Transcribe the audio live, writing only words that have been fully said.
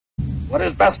what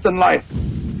is best in life?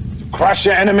 To crush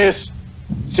your enemies,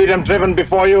 see them driven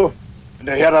before you, and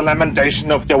to hear the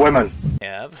lamentation of their women. We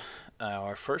have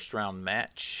our first round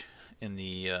match in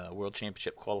the World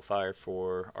Championship qualifier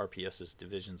for RPS's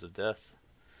Divisions of Death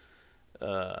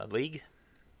League.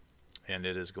 And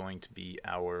it is going to be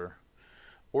our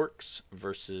Orcs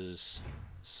versus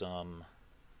some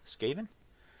Skaven.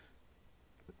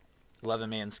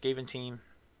 11-man Skaven team.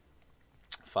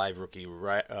 5 rookie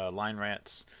line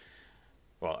rats.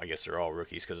 Well, I guess they're all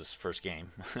rookies because it's the first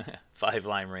game. 5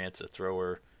 line rats, a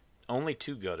thrower, only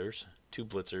 2 gutters, 2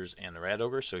 blitzers, and the rat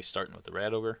ogre. So he's starting with the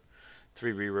rat ogre.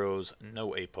 3 rerows,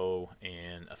 no apo,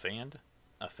 and a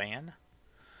fan.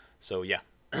 So yeah,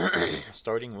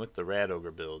 starting with the rat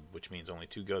ogre build, which means only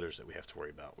 2 gutters that we have to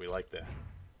worry about. We like that.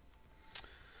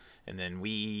 And then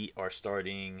we are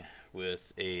starting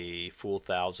with a full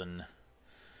 1,000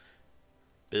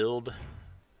 build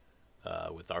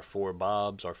with our 4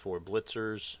 bobs, our 4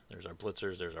 blitzers. There's our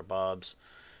blitzers, there's our bobs.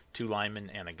 2 linemen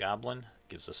and a goblin.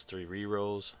 Gives us 3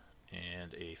 rerolls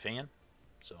and a fan.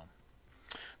 So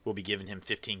we'll be giving him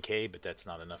 15k, but that's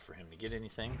not enough for him to get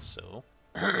anything. So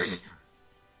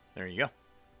there you go.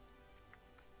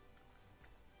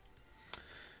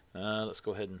 Let's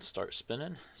go ahead and start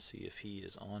spinning. See if he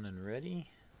is on and ready.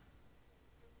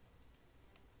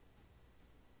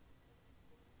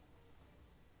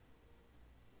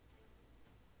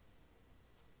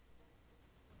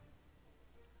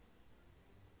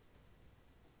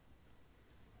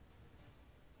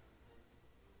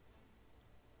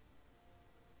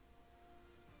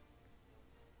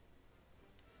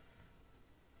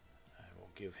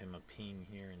 Give him a ping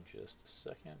here in just a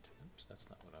second. Oops, that's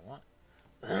not what I want.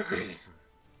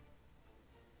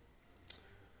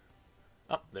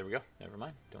 Oh, there we go. Never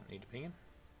mind. Don't need to ping him.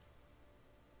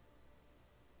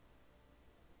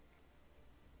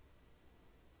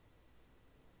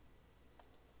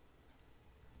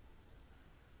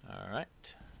 All right.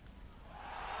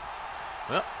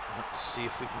 Well, let's see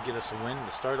if we can get us a win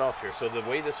to start off here. So the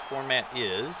way this format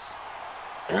is,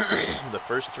 the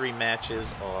first 3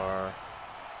 matches are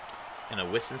in a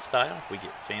Whiston style. We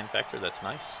get fan factor. That's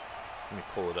nice. Let me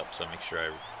pull it up so I make sure I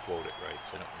quote it right,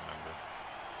 because I don't remember.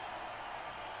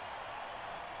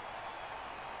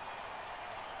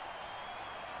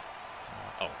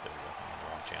 Oh, there we go. I'm on the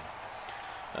wrong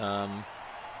channel.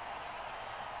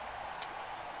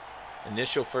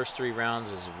 Initial first 3 rounds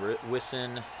is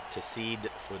Whiston to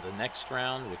seed for the next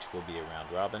round, which will be a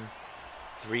round robin.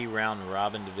 3 round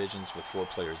robin divisions with 4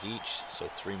 players each, so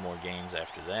 3 more games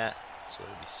after that. So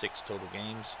there'll be 6 total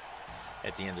games.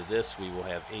 At the end of this, we will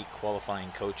have 8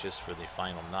 qualifying coaches for the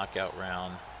final knockout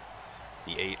round.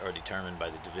 The 8 are determined by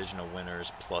the divisional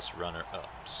winners plus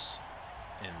runner-ups.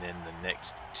 And then the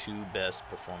next 2 best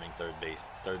performing third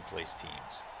place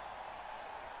teams.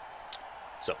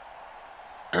 So,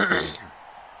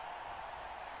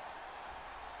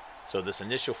 so this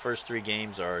initial first 3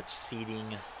 games are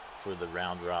seeding for the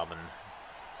round robin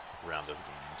round of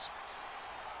games.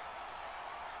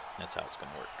 That's how it's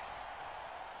going to work.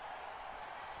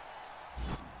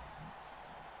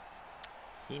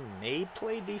 He may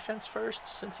play defense first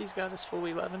since he's got his full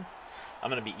 11. I'm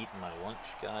going to be eating my lunch,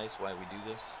 guys, while we do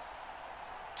this.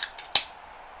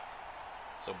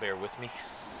 So bear with me.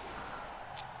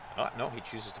 Oh, no, he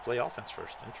chooses to play offense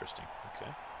first. Interesting.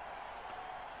 Okay.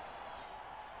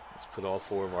 Let's put all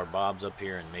 4 of our bobs up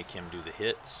here and make him do the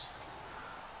hits.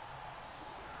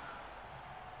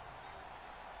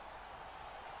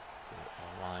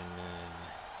 Lineman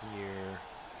here,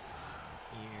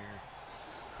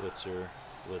 blitzer,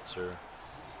 blitzer,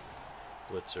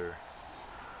 blitzer,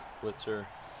 blitzer,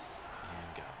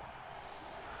 and goblin.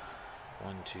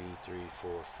 1, 2, 3,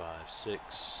 4, 5, 6. 1,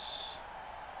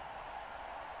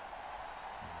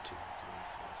 2, 3,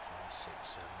 4, 5, 6,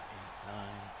 7, 8, 9.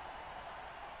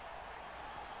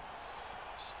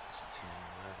 6, 10,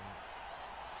 11.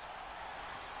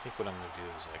 I think what I'm going to do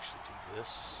is actually do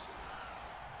this.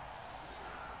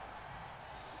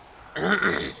 Yeah,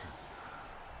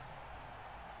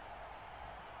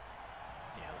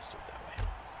 let's do it that way.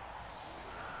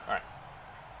 All right.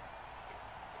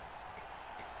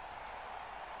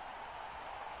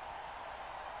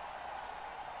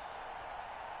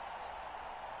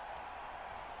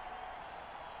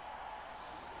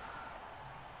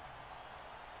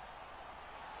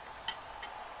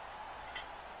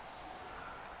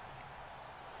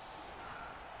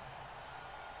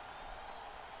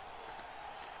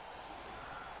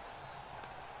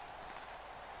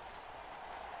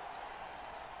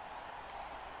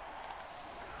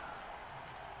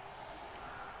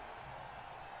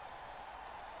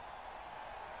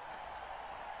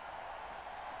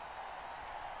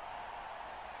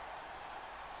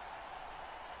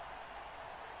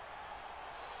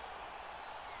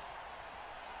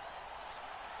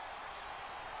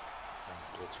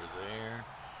 Blitzer there.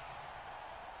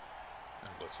 And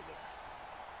Blitzer there.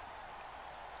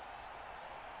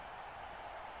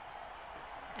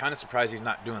 Kind of surprised he's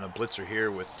not doing a Blitzer here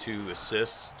with 2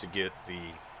 assists to get the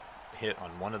hit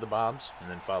on one of the bobs and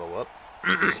then follow up.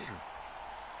 Kind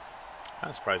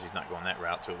of surprised he's not going that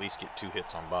route to at least get 2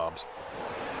 hits on bobs,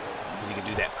 because he could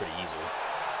do that pretty easily.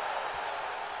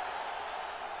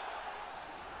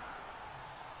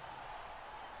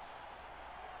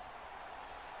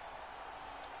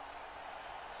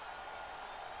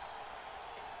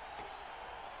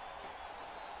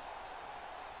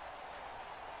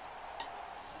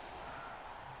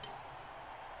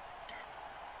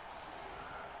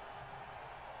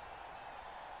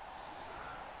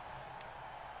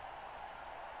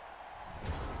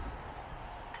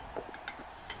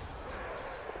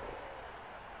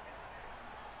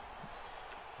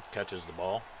 Catches the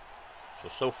ball.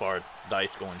 So far,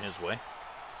 dice going his way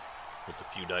with the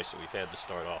few dice that we've had to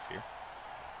start off here.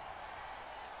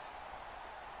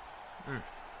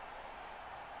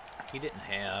 He didn't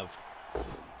have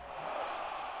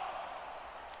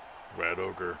Red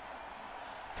Ogre.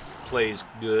 Plays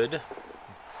good.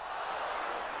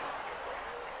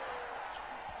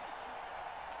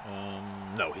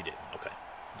 No, he didn't. Okay.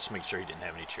 Just make sure he didn't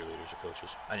have any cheerleaders or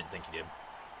coaches. I didn't think he did.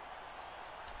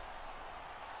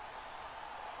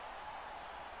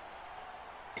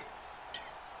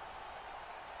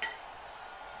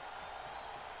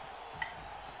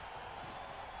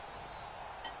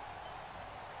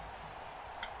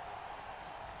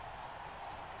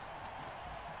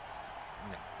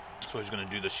 So he's going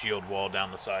to do the shield wall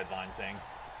down the sideline thing.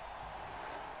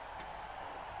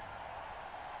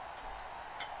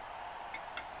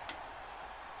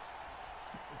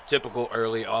 Typical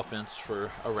early offense for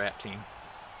a rat team.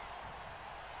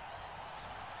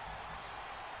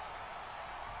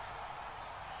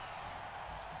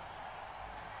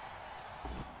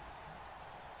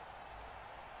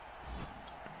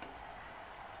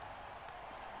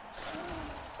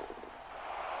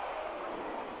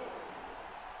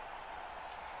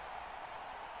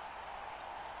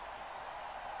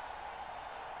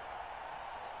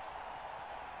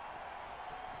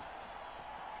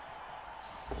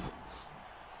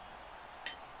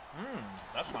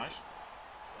 That's nice.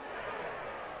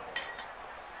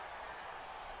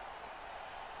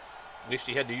 At least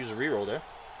he had to use a reroll there.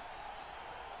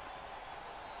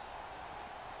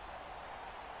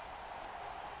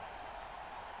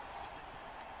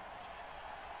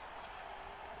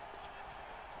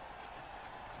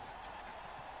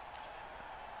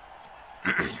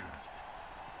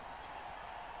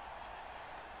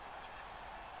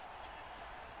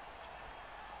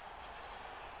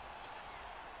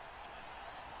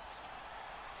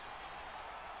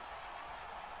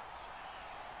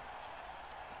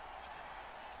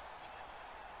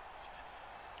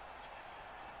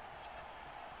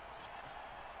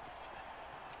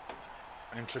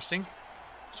 Interesting.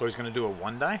 So he's going to do a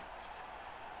 1 die?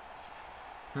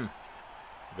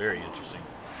 Very interesting.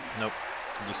 Nope.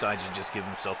 He decides to just give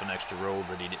himself an extra roll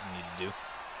that he didn't need to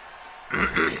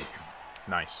do.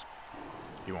 Nice.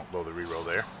 He won't blow the reroll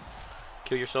there.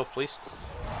 Kill yourself, please.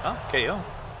 Oh, KO.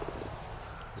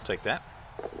 We'll take that.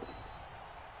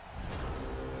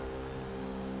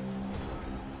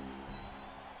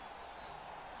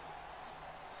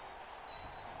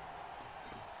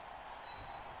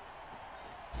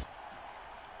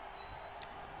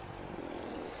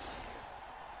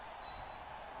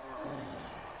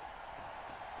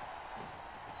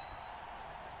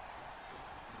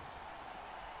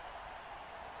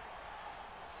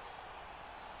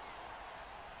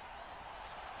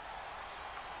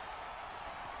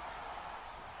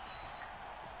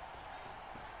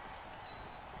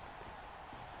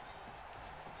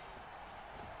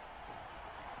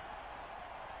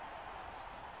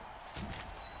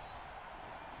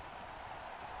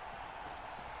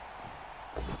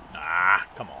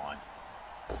 Come on.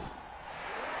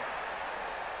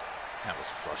 That was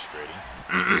frustrating.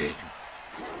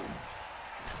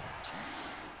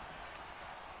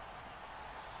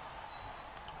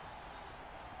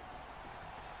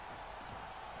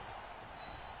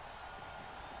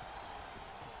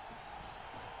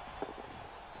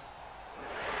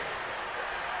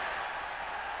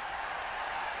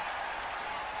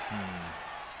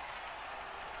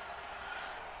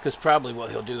 Because probably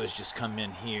what he'll do is just come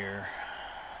in here.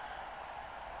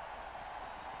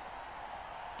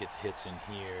 Get the hits in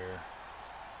here,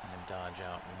 and then dodge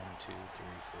out 1, 2, 3,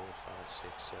 4, 5, 6,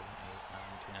 7,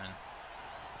 8, 9, 10.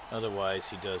 Otherwise,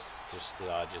 he does just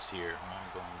dodges here.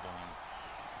 Boom.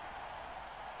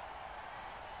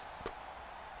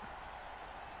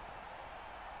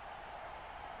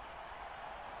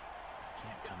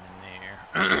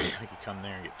 I could come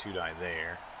there and get 2 die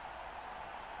there.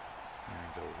 And then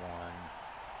go 1,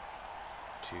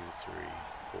 2, 3,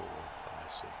 4,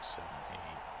 5, 6, 7, 8.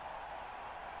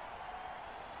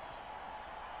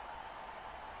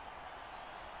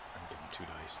 I'm getting 2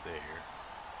 dice there.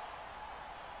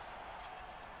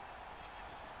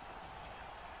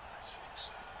 5, 6, 7,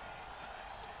 8, 9,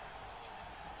 10.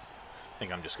 I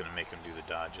think I'm just going to make him do the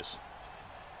dodges.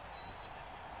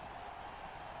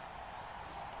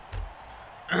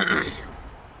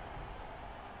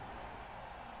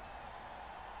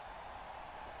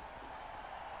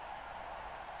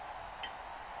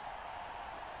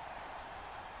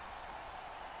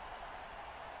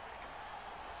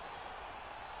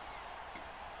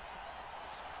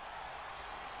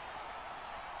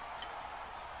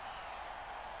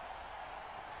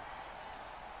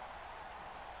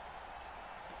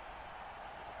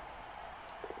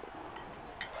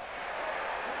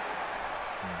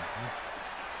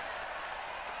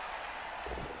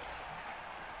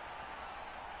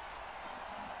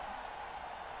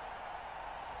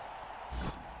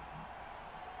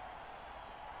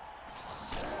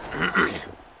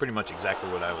 Pretty much exactly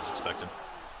what I was expecting.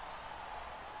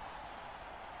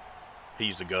 He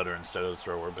used the gutter instead of the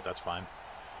thrower, but that's fine.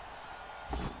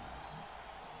 I'm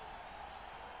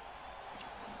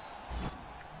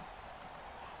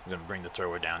going to bring the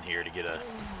thrower down here to get a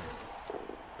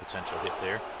potential hit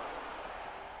there.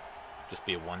 Just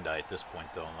be a 1 die at this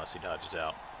point, though, unless he dodges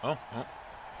out. Oh.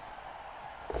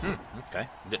 Okay.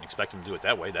 Didn't expect him to do it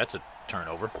that way. That's a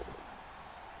turnover.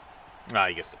 Ah,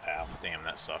 he gets the POW. Damn,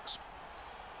 that sucks.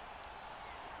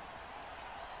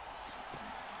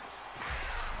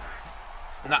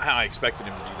 Not how I expected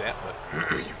him to do that, but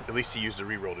at least he used a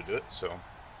reroll to do it, so.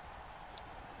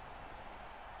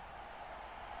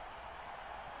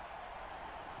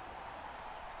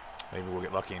 Maybe we'll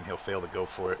get lucky and he'll fail to go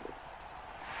for it.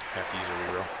 Have to use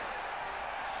a reroll.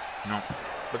 No.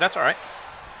 But that's alright.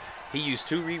 He used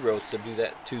 2 rerolls to do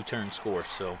that 2-turn score,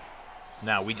 so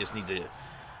now we just need to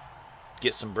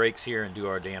get some breaks here and do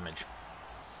our damage.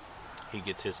 He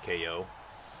gets his KO,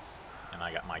 and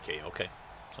I got my KO. Okay,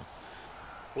 so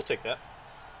we'll take that.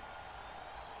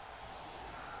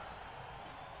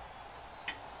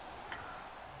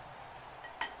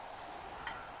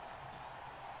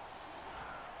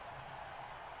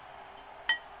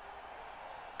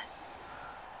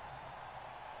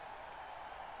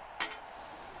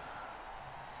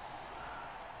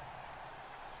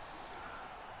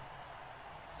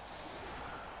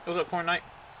 What's up, Corn Knight?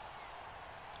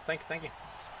 Thank you.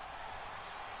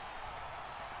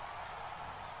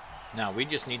 Now we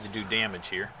just need to do damage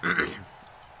here.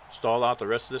 Stall out the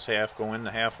rest of this half, go in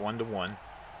the half 1-to-1,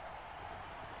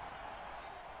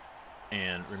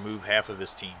 and remove half of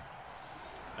his team.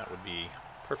 That would be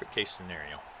perfect case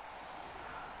scenario.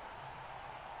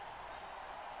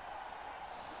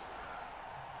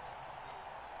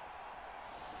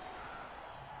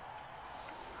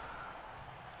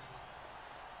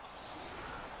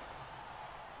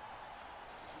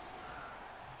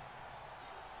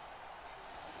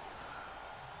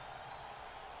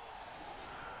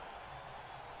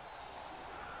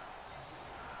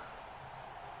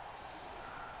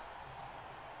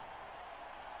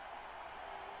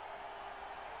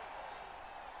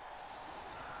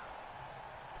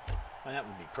 And that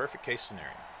would be perfect case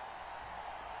scenario.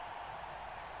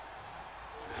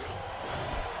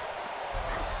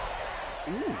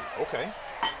 Ooh, okay.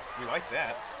 We like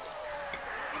that.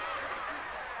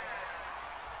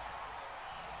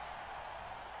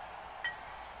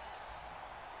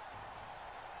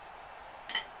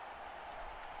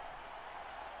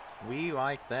 We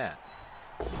like that.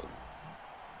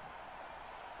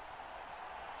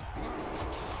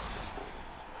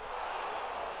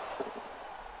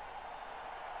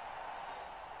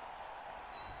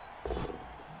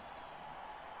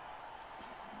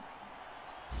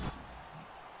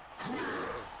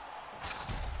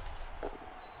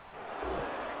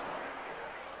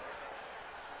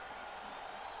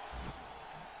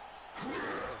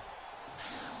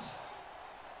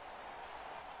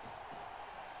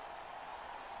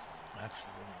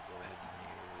 Actually, we're going to go ahead and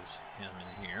use him in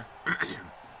here.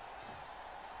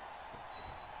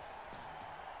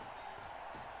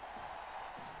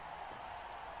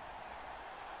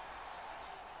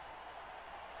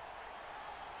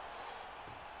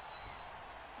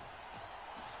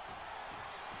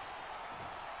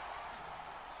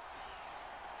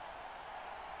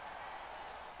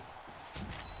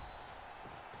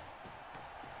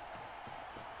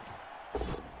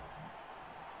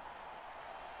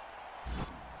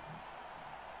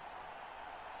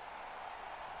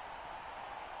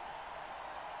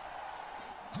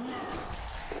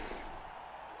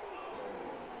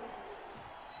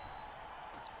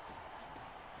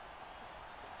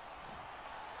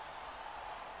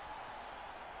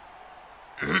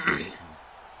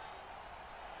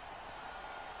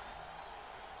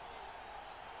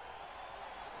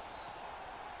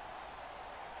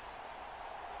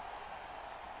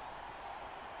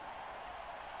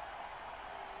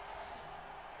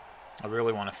 I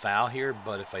really want to foul here,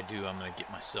 but if I do, I'm going to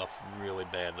get myself really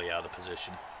badly out of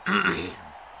position. Unless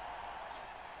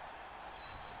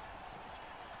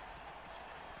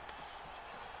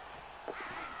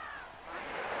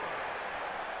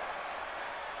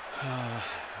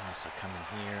I come in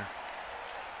here.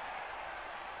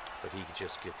 But he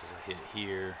just gets a hit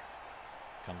here.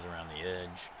 Comes around the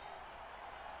edge.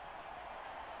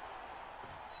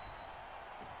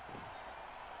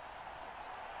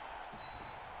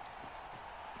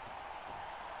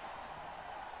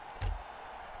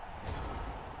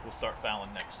 We'll start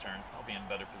fouling next turn. I'll be in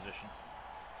better position.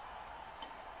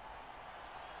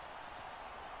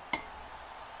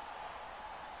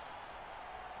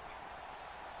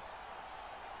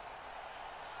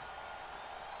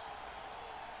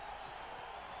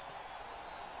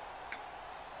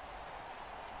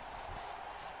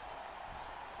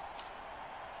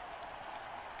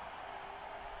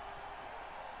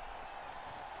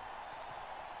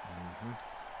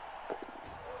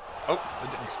 Oh, I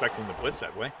didn't expect him to blitz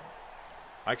that way.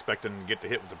 I expected him to get the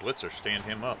hit with the blitzer, stand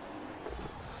him up.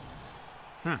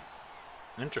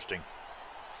 Interesting.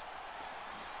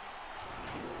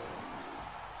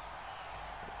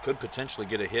 Could potentially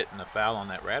get a hit and a foul on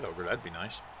that rat ogre. That'd be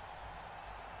nice.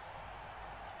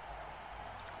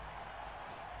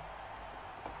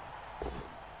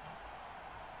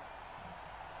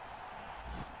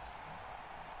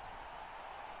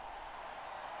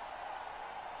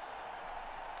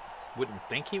 Wouldn't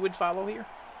think he would follow here.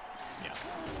 Yeah.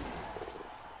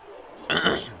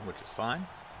 Which is fine.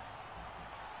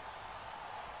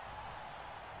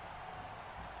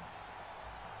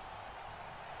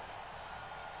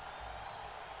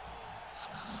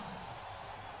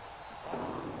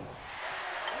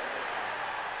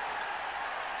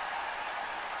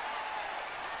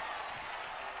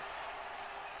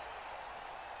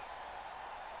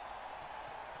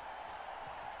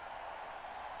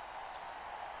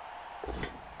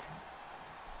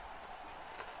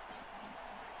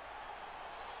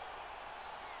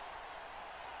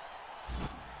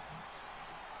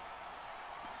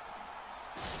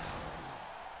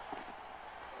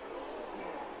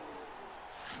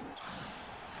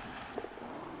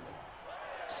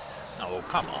 Oh,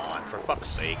 come on, for fuck's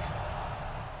sake.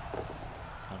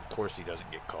 Of course he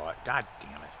doesn't get caught. God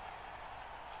damn it.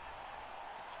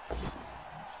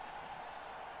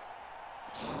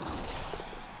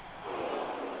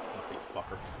 Lucky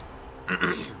fucker.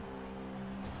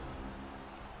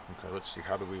 Okay, let's see.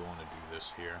 How do we want to do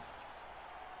this here?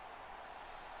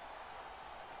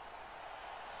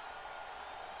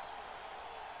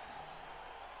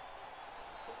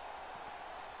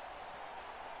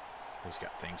 He's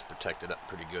got things protected up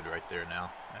pretty good right there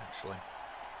now, actually.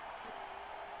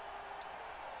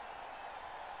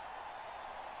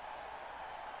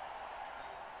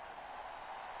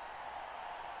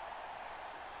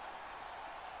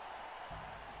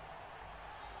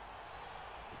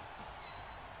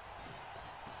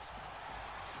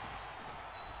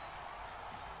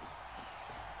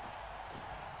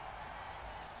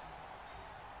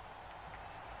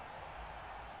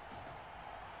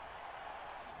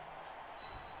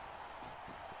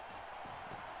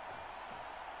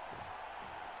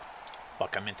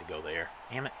 Fuck, I meant to go there.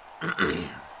 Damn it. Went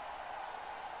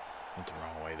the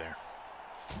wrong way there.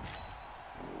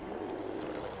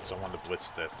 So I wanted to blitz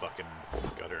the fucking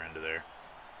gutter into there.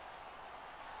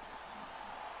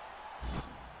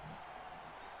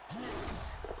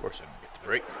 Of course I don't get the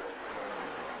break.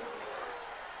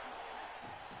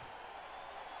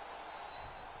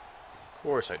 Of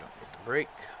course I don't get the break.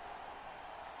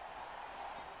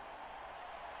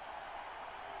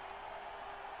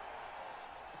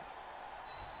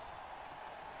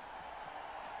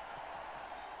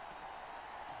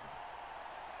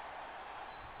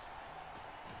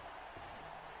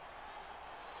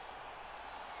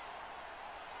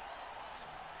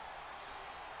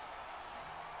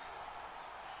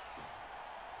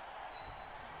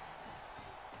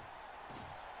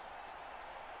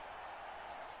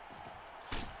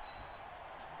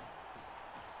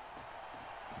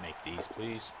 These,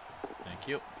 please. Thank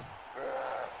you.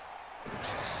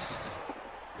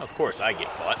 Of course I get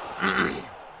caught.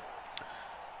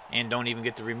 And don't even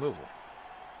get the removal.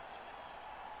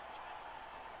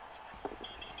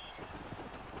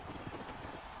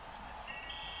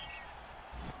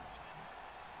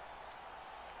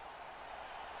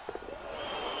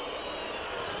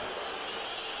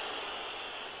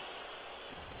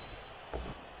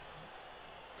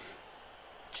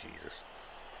 Jesus.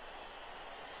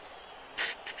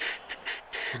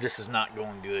 This is not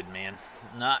going good, man.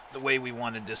 Not the way we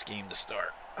wanted this game to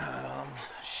start.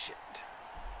 Shit.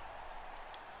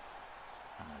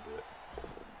 I'm gonna do it.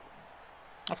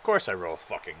 Of course I roll a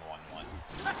fucking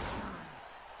 1-1.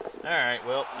 Alright,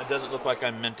 well, it doesn't look like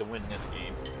I'm meant to win this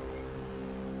game.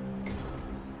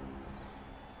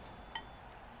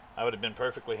 I would have been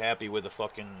perfectly happy with the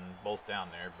fucking both down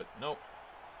there, but nope.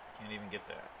 Can't even get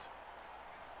that.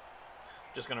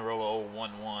 Just gonna roll a old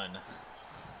 1-1.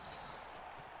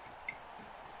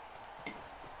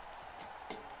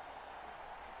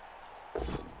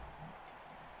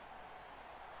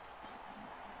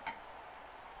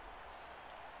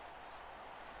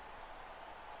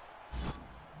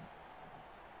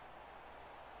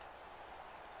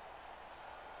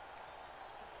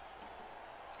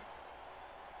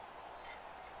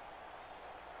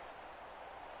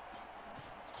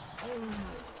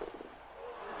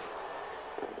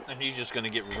 And he's just gonna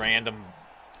get random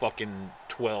fucking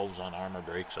 12s on armor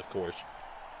breaks, of course.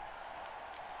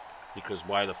 Because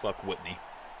why the fuck wouldn't he?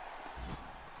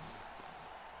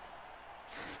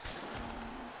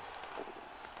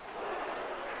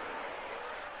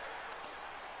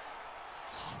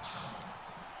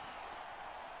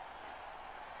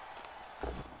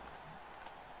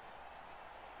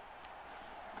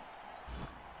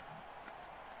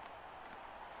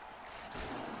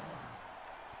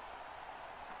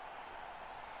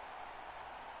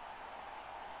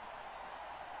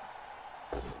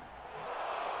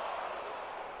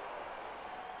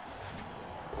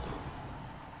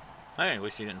 I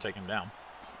wish he didn't take him down.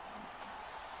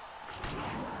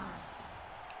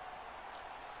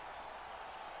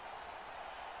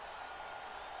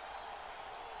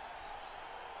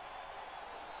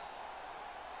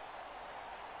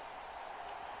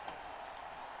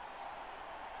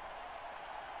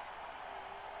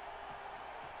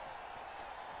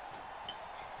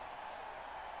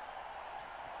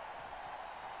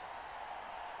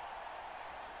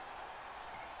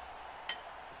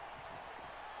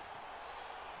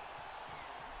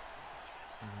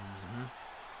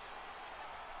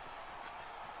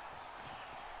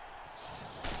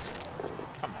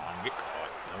 Come on, get caught.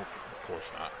 Nope, of course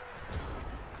not.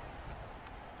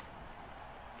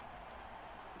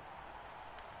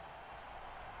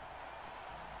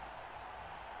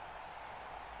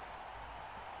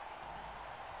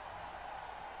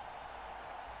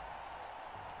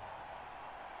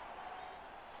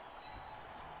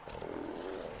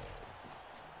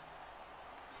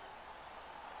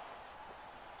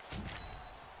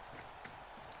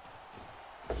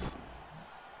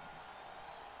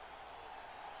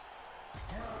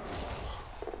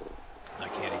 I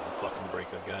can't even fucking break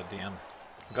a goddamn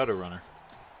gutter runner.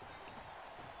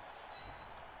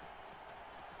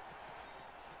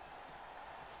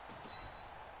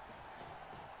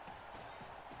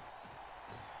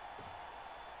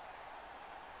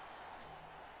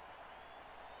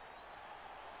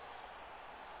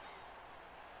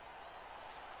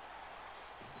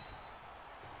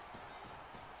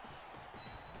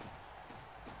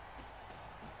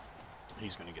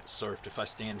 He's going to get surfed if I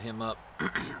stand him up,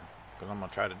 because I'm going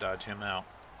to try to dodge him out.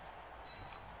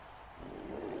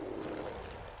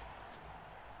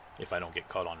 If I don't get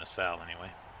caught on this foul, anyway.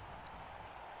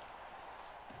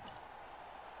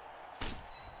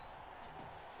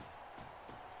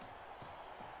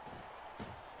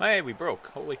 Hey, we broke.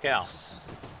 Holy cow.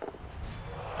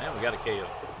 And we got a KO.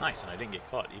 Nice, and I didn't get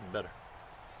caught. Even better.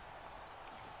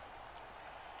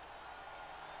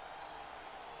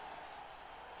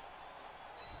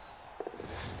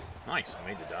 Nice, I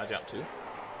made the dodge out too.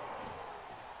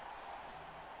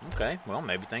 Okay, well,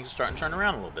 maybe things are starting to turn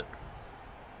around a little bit.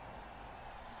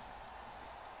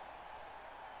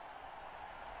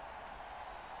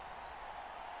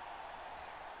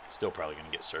 Still probably going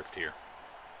to get surfed here.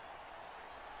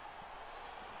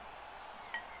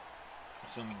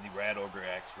 Assuming the Rat Ogre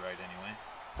acts right anyway.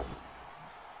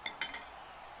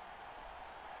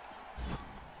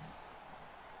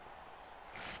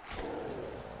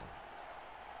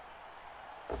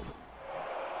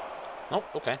 Nope,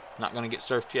 okay. Not going to get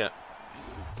surfed yet.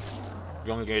 You're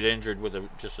going to get injured with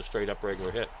just a straight up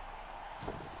regular hit.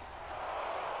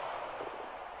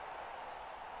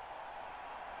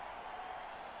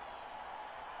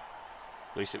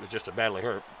 At least it was just a badly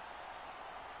hurt.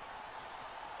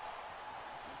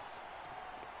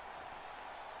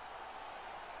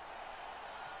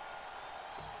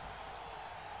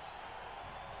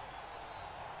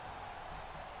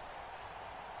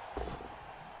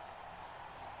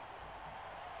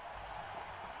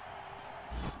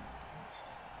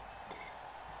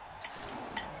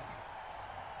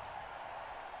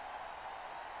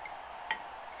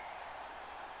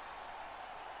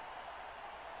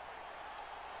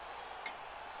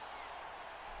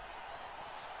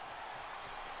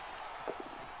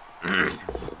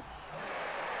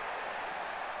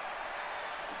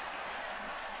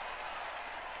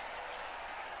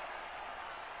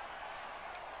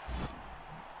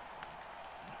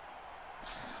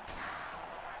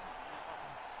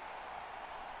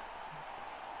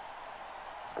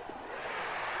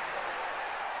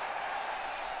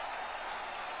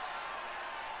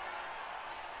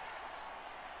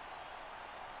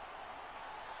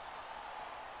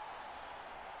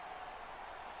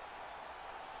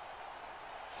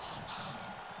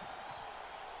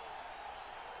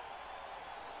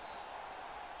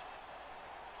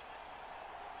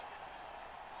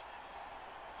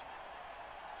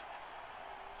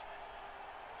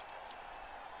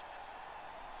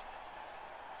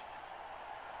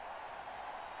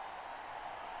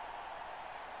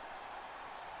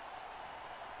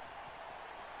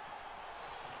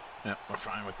 Yep, we're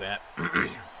fine with that.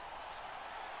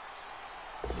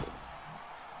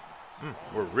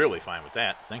 We're really fine with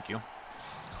that. Thank you.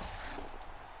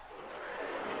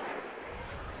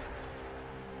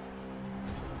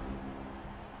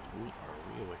 We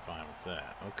are really fine with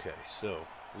that. Okay, so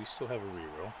we still have a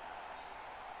reroll.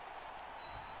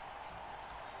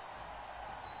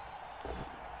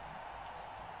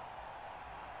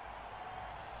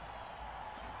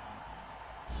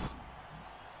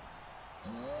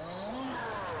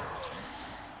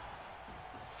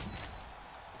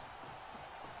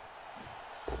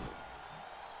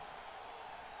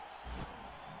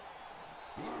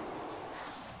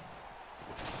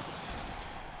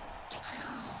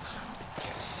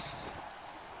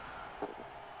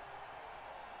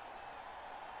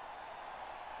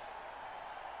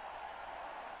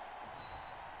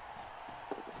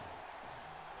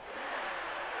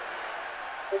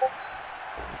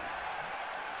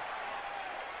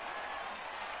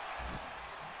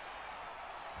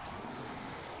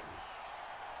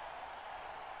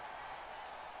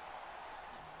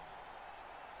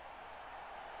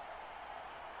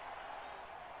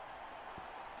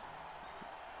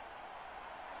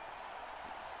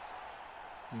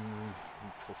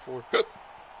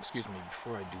 Excuse me,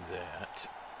 before I do that,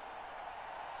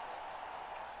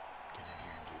 get in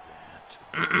here and do that.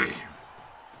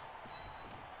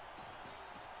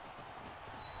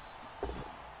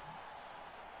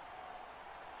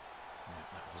 Yeah,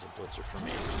 that was a blitzer for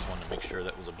me. I just wanted to make sure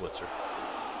that was a blitzer.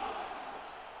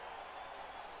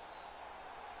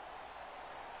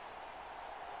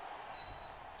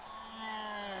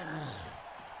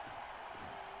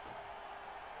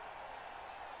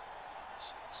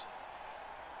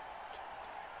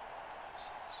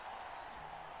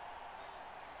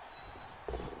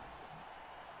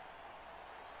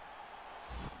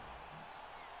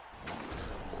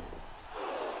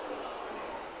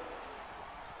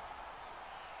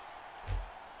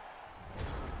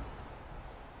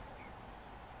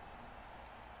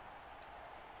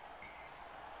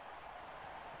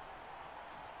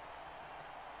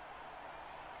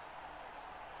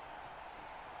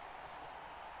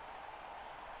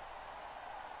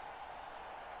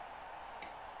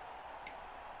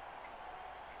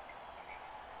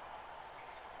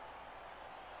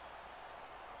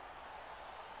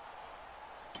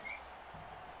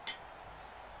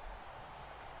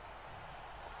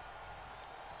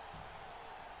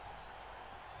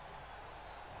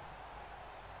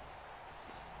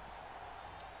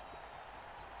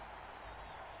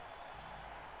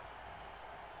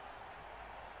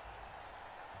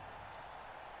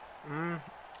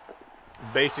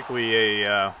 Basically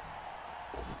a,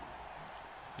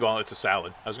 well, it's a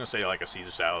salad. I was going to say like a Caesar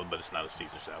salad, but it's not a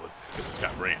Caesar salad because it's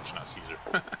got ranch, not Caesar.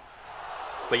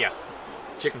 But yeah,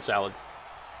 chicken salad.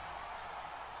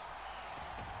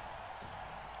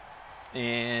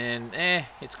 And,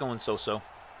 it's going so-so.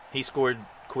 He scored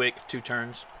quick, 2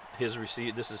 turns. His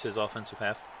receipt, this is his offensive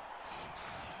half.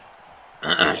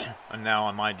 And now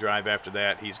on my drive after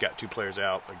that, he's got 2 players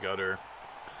out, a gutter,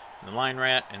 the line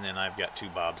rat, and then I've got 2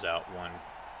 bobs out, 1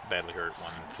 badly hurt,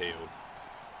 1 KO'd.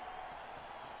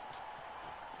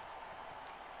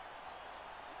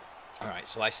 Alright,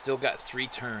 so I still got 3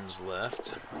 turns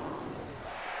left.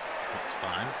 That's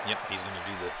fine. Yep, he's going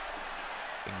to do the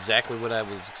exactly what I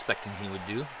was expecting he would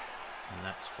do, and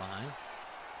that's fine.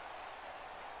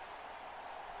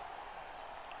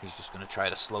 He's just going to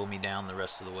try to slow me down the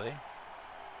rest of the way.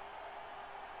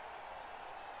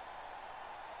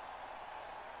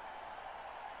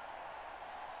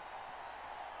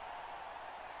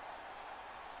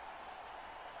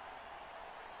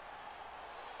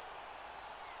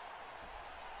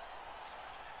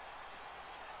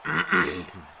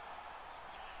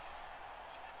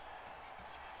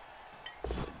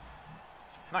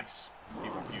 Nice. He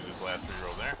won't use his last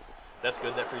reroll there. That's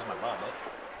good. That frees my bomb up.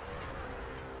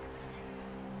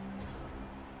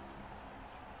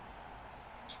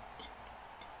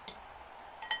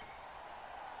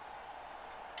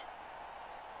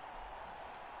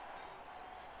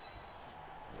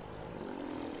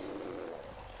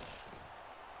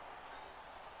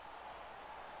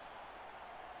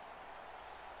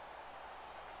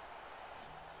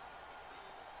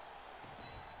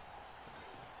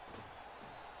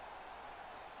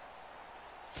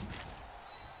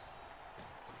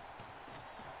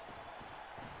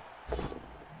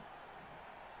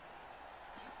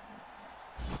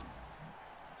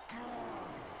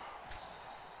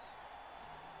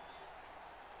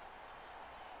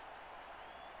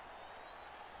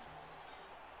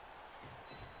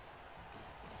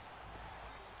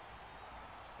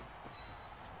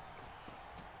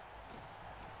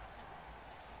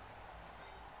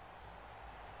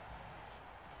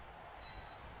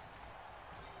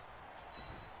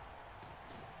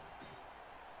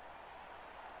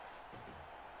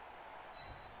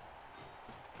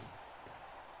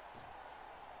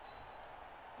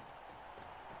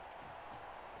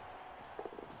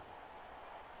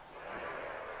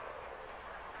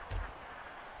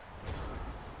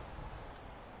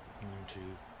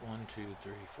 One, two,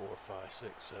 three, 4, 5,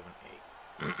 6, 7,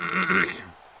 8.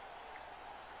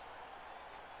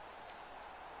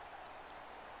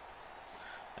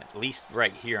 At least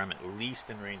right here, I'm at least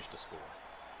in range to score.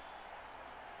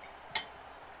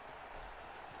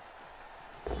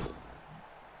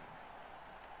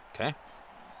 Okay.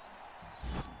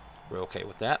 We're okay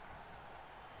with that.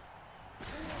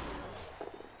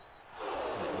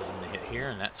 That was in the hit here,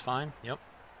 and that's fine. Yep.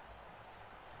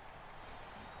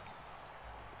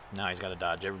 Now he's got to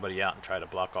dodge everybody out and try to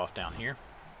block off down here.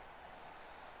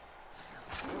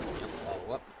 Yep,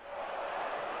 follow up.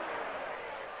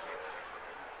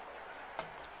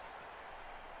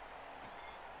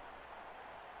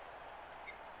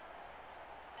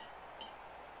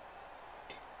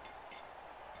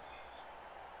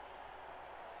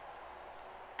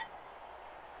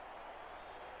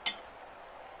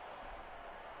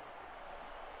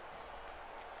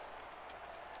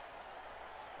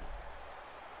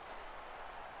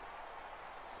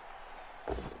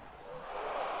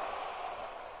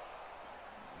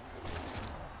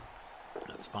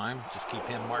 That's fine. Just keep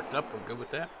him marked up. We're good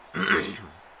with that.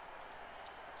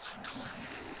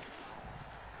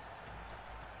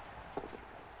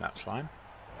 That's fine.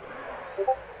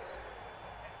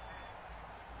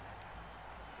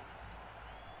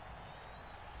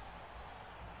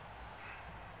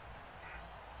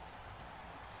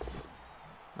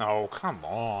 Oh, come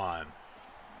on.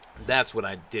 That's what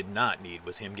I did not need,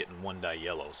 was him getting 1-die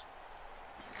yellows.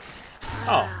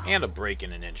 Oh, and a break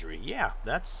and an injury. Yeah,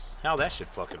 that's how that should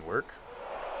fucking work.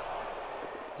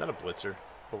 Is that a blitzer?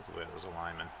 Hopefully that was a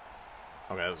lineman.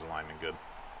 Okay, that was a lineman. Good.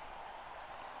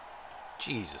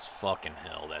 Jesus fucking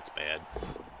hell, that's bad.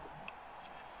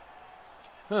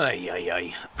 Ay,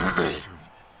 ay, ay.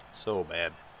 So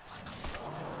bad.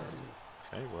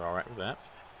 Okay, we're alright with that.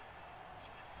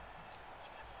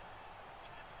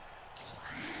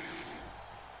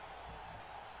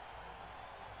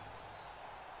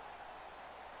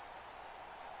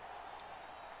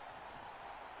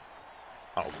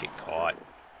 Oh, get caught.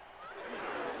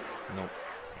 Nope.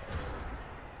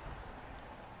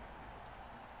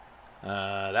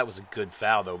 That was a good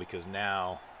foul, though, because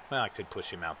now... Well, I could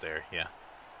push him out there, yeah.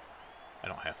 I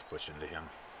don't have to push into him.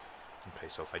 Okay,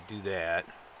 so if I do that...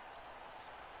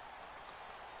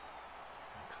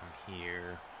 I'll come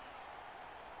here.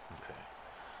 Okay.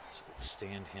 So let's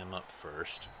stand him up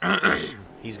first.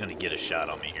 He's going to get a shot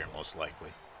on me here, most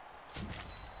likely.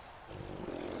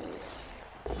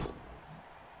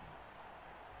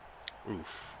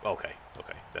 Oof. Okay.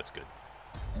 Okay. That's good.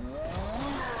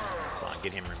 Come on,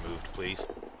 get him removed, please.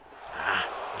 Ah,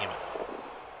 damn it.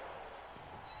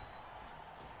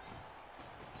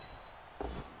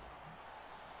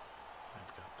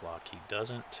 I've got block. He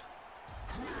doesn't.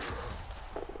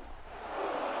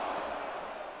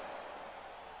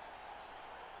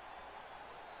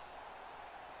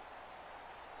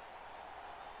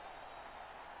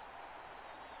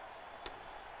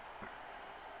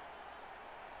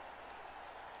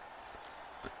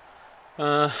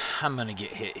 I'm gonna get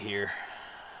hit here.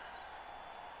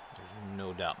 There's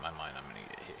no doubt in my mind I'm gonna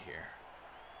get hit here.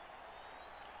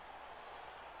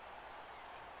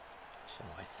 So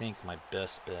I think my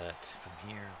best bet from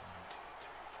here, 1, 2, 3,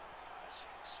 4, 5, 6,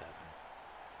 7.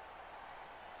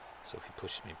 So if he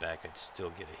pushes me back, I'd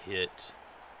still get a hit.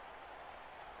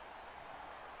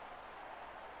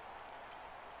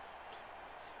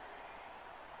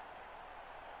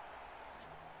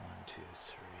 1, 2,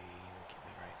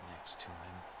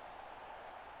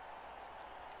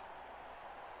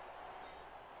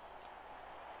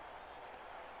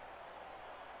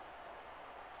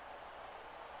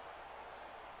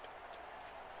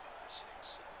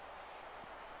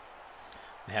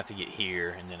 I'd have to get here,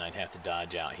 and then I'd have to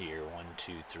dodge out here. 1,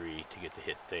 2, 3 to get the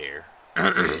hit there.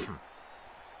 I'm going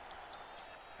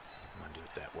to do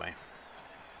it that way.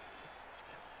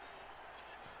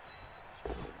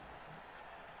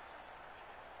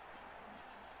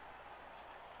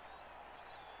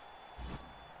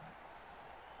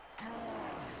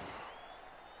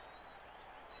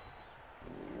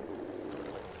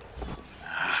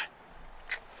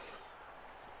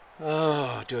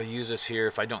 Oh, do I use this here?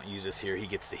 If I don't use this here, he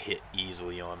gets to hit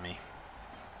easily on me.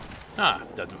 Ah,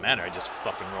 doesn't matter. I just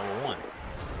fucking roll a 1.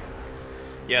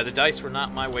 Yeah, the dice were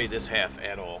not my way this half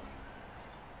at all.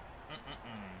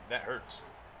 That hurts.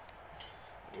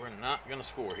 We're not going to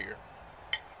score here.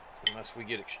 Unless we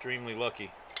get extremely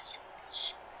lucky.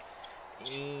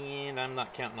 And I'm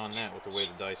not counting on that with the way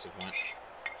the dice have went.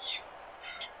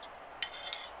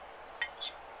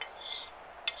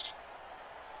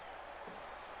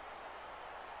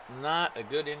 Not a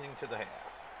good ending to the half.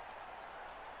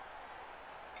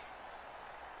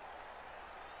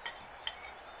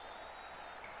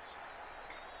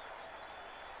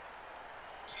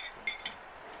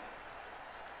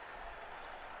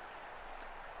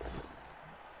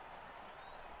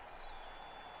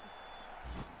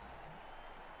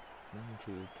 One,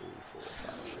 2, 3, 4,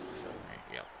 5, 6, 7,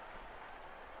 8. Yep.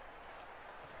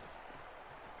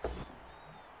 I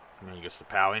mean, he gets the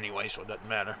POW anyway, so it doesn't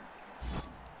matter.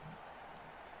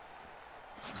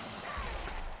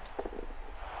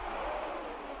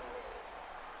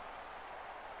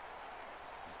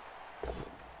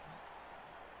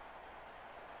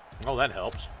 Oh, that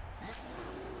helps.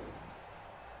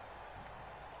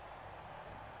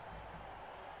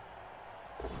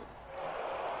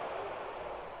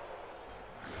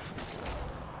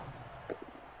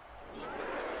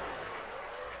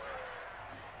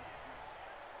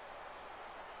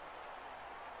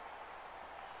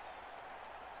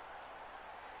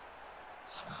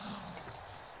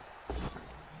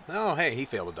 Oh, hey, he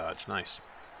failed to dodge. Nice.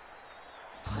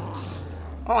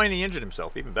 Oh, and he injured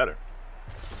himself. Even better.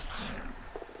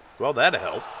 Well, that'll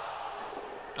help.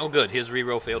 Oh, good. His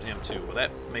reroll failed him, too. Well,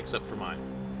 that makes up for mine.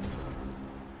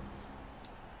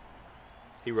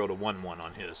 He rolled a 1-1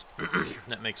 on his.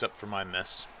 That makes up for my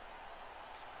mess.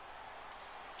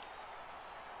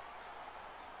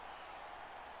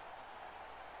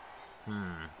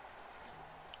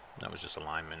 That was just a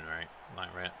lineman, right? Line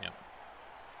rat, yep.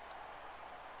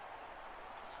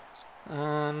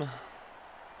 I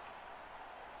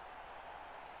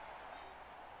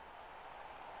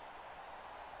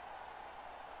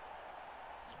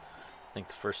think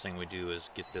the first thing we do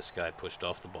is get this guy pushed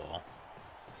off the ball.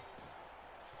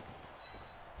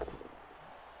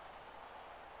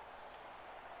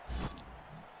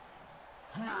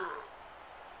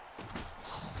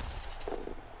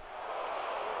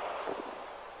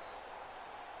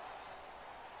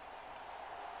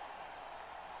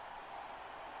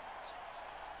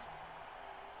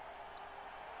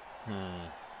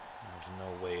 There's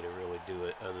no way to really do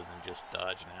it other than just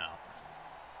dodging out.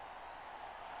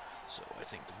 So I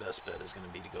think the best bet is going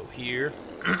to be to go here,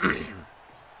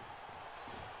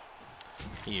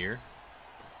 here,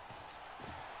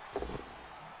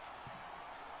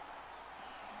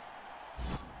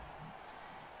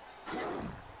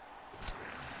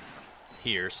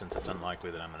 here, since it's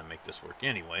unlikely that I'm going to make this work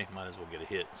anyway. Might as well get a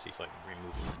hit and see if I can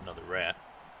remove another rat.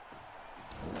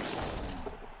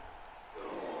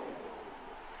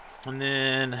 And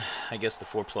then I guess the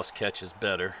 4+ catch is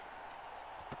better.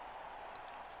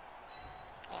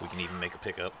 We can even make a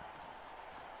pickup.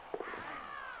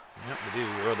 Yep, we do.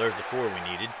 Well, there's the 4 we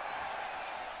needed.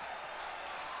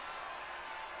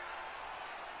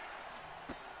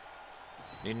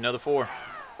 Need another 4.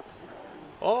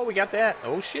 Oh, we got that.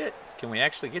 Oh, shit. Can we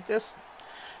actually get this?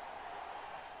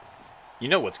 You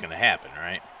know what's going to happen,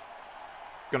 right?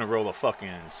 Going to roll a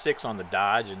fucking 6 on the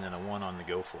dodge and then a 1 on the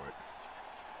go for it.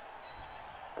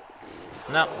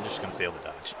 No, I'm just going to fail the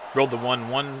dodge. Rolled the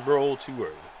 1 roll too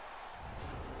early.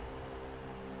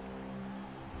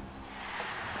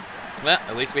 Well,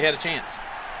 at least we had a chance.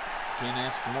 Can't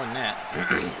ask for more than that.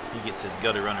 He gets his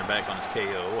gutter runner back on his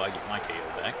KO. I get my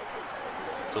KO back.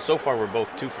 So far we're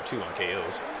both 2 for 2 on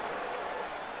KOs.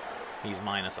 He's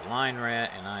minus a line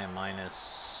rat, and I am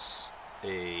minus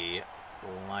a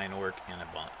line orc and a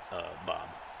bob.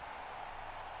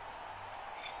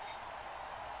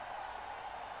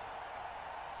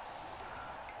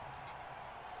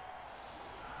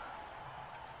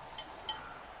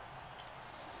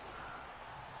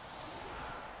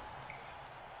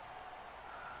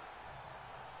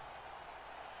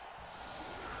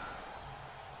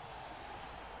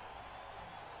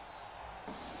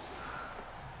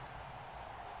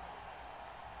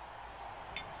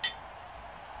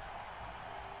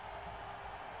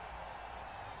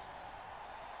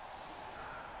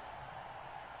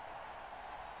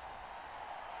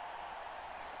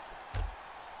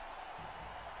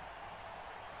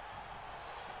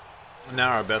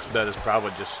 Now our best bet is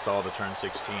probably just stall to turn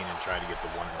 16 and try to get the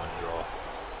 1-1 draw.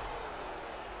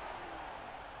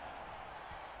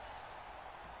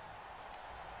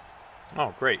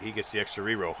 Oh, great. He gets the extra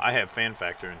reroll. I have fan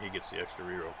factor, and he gets the extra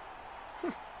reroll.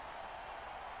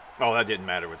 Oh, that didn't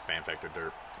matter with fan factor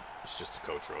dirt. It's just a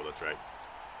coach roll, that's right.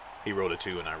 He rolled a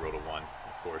 2, and I rolled a 1,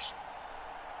 of course.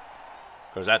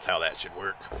 Because that's how that should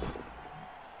work.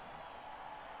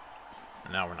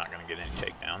 Now we're not going to get any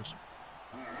takedowns.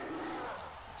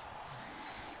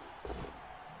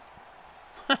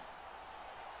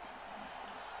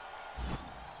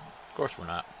 Of course we're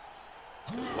not.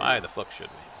 Why the fuck should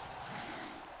we?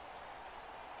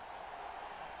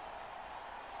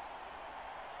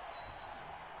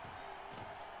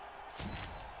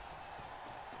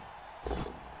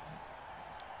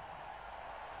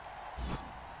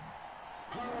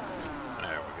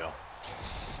 There we go.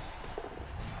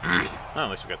 Well,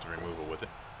 at least we got the removal with it.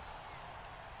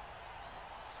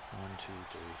 1, 2,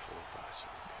 3, 4, 5, 6.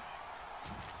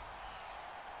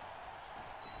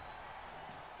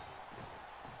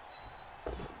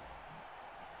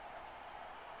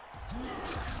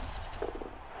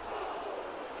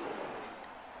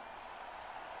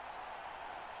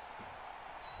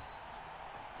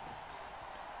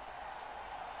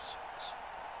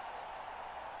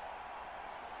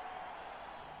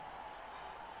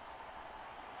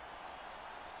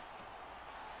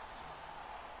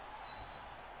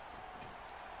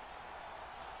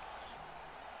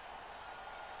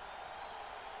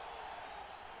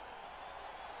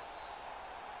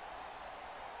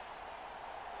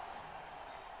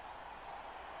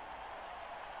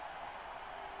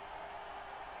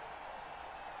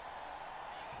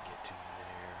 Okay. To me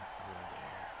there, or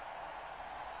there.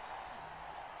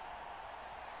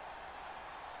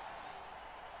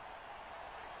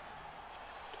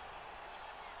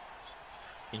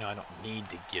 You know, I don't need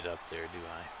to get up there, do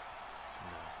I?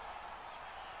 No.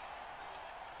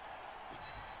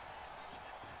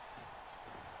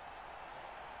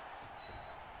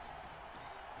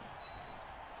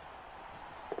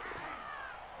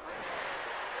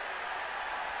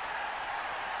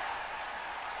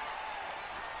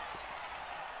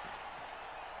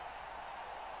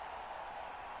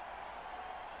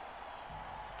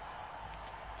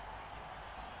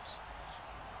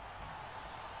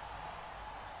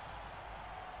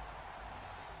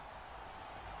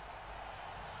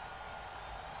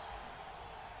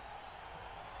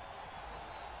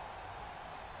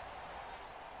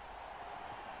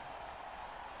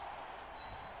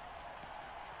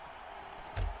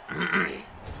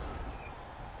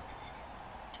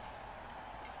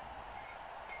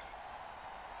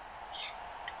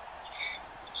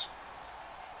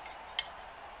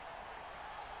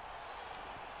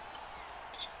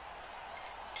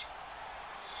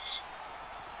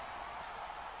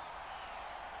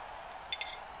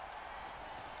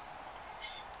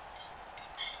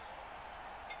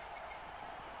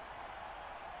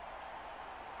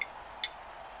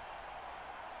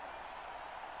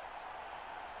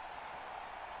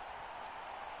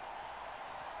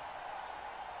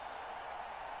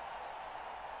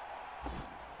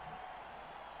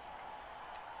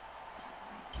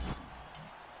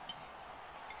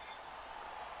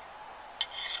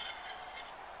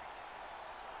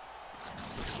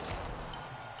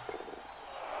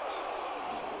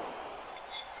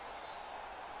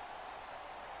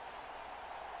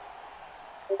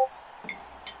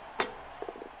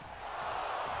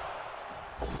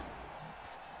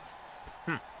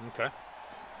 Okay.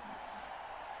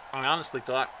 I honestly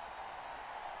thought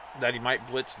that he might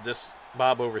blitz this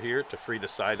Bob over here to free the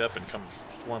side up and come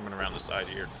swarming around the side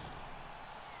here.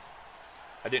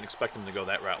 I didn't expect him to go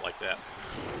that route like that.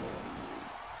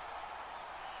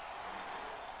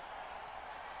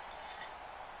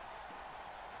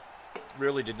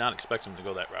 Really did not expect him to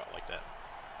go that route like that.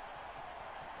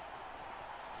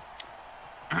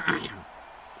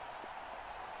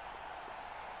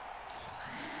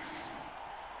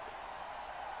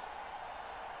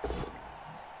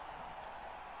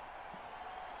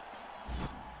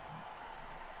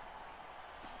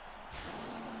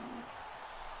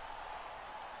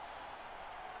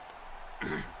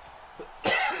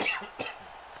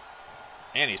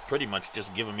 And he's pretty much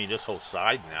just giving me this whole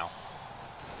side now.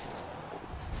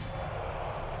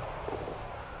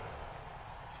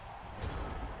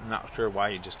 I'm not sure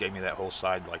why he just gave me that whole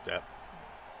side like that.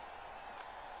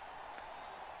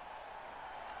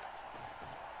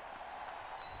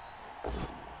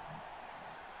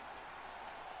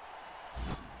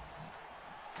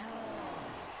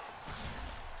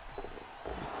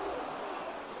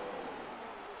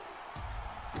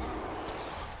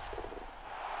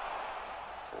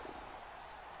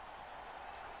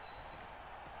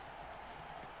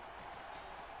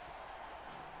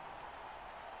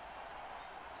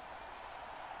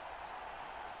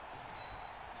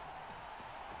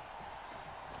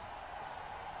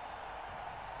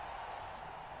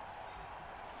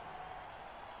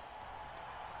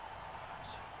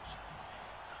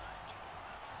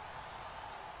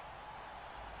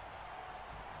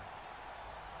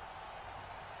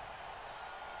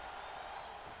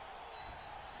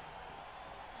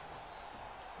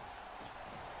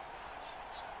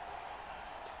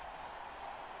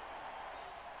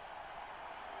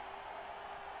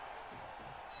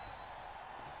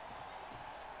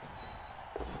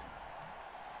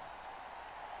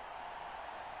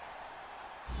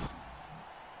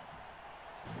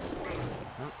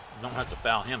 Don't have to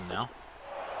foul him now.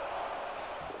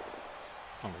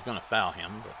 I was going to foul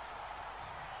him, but...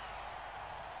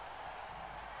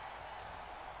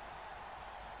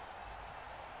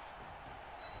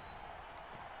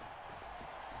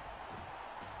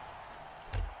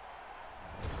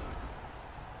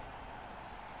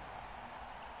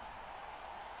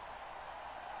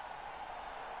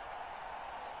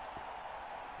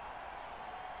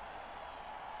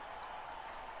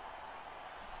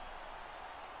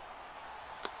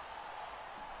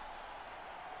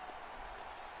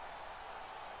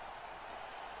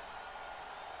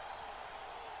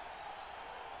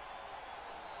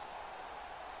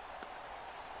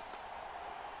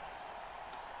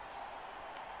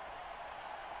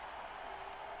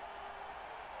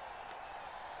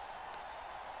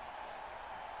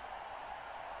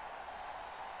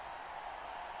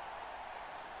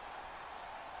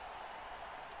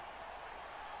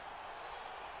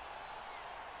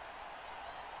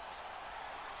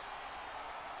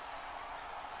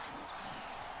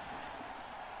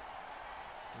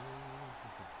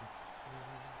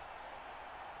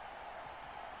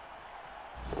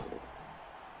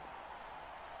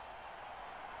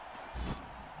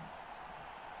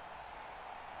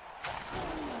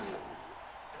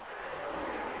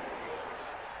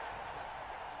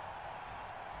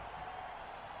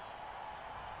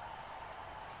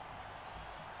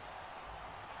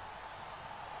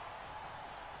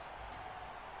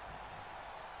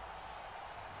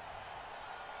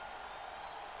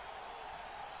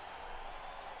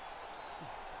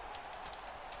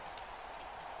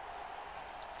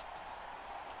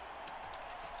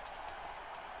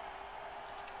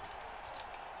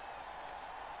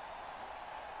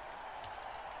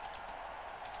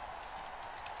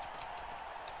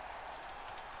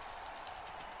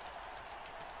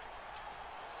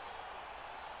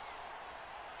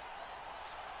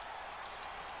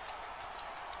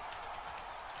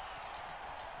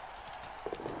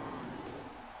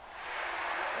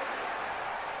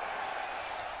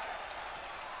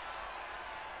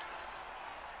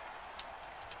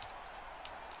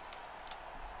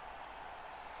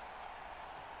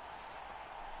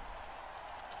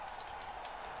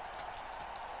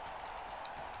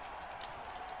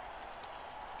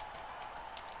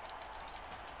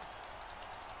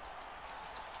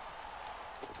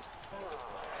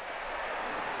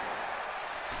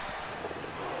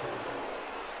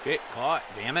 Get caught,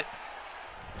 damn it.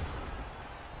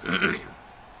 Alright,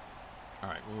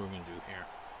 what are we going to do here?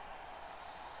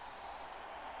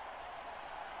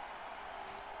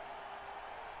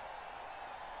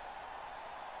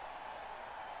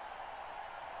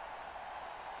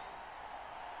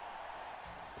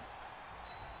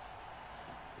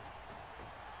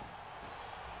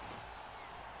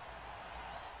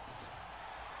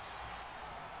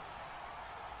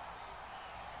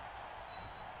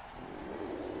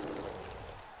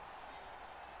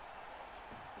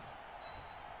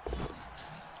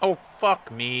 Oh,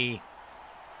 fuck me.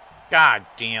 God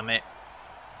damn it.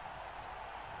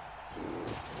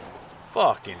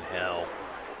 Fucking hell.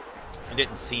 I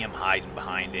didn't see him hiding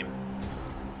behind him.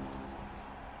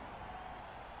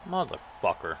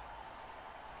 Motherfucker.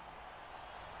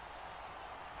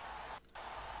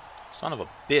 Son of a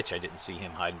bitch, I didn't see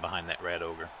him hiding behind that rat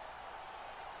ogre.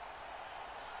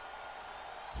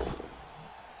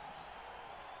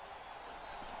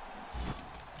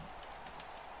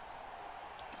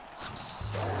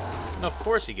 Of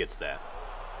course he gets that.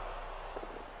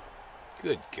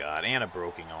 Good God, and a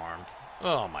broken arm.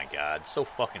 Oh my God, so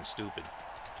fucking stupid.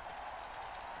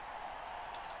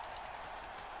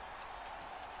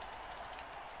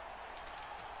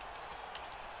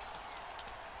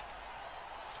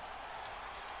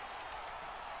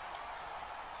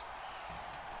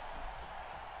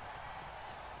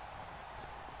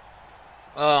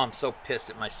 Oh, I'm so pissed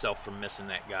at myself for missing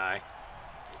that guy.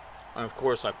 And of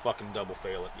course I fucking double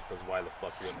fail it, because why the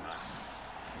fuck wouldn't I?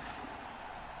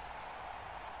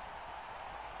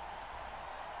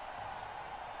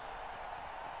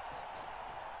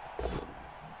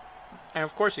 And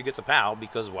of course he gets a POW,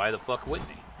 because why the fuck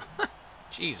wouldn't he?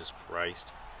 Jesus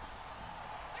Christ.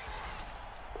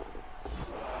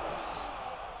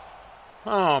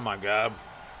 Oh my God.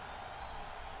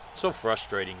 So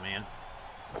frustrating, man.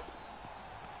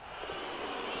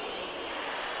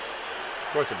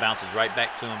 Of course, it bounces right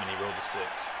back to him, and he rolls a 6.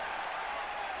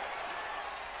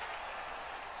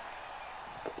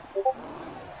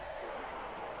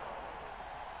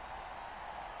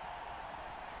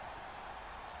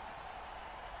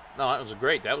 No, that was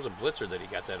great. That was a blitzer that he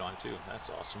got that on, too. That's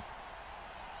awesome.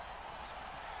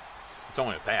 It's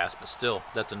only a pass, but still,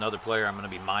 that's another player I'm going to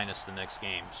be minus the next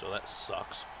game, so that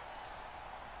sucks.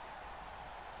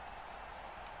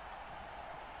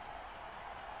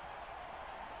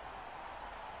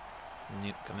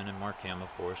 Yep, come in and mark him,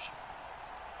 of course.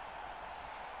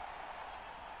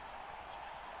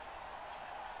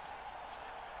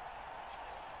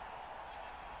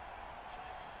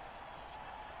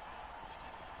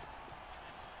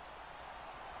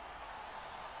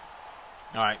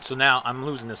 Alright, so now I'm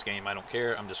losing this game. I don't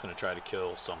care. I'm just going to try to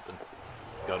kill something.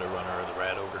 Gutter runner or the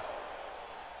rat ogre.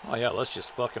 Oh yeah, let's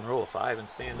just fucking roll a 5 and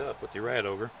stand up with your rat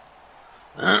ogre.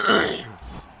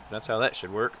 That's how that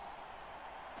should work.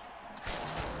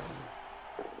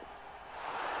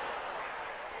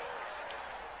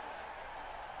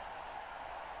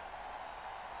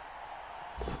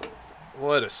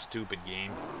 What a stupid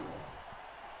game.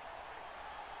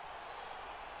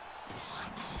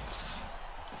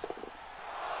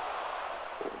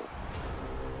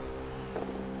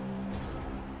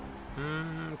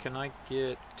 Can I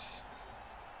get...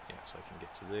 Yes, I can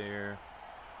get to there.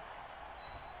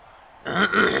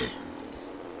 I'm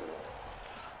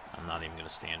not even going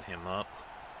to stand him up.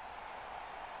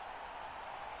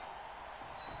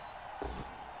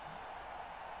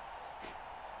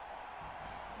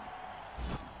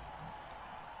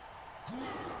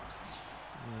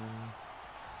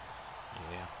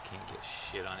 Yeah, can't get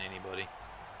shit on anybody.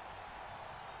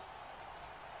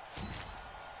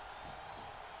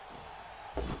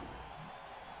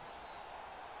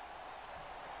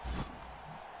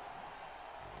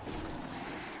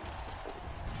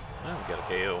 Well, we got a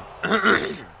KO.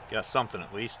 Got something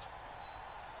at least.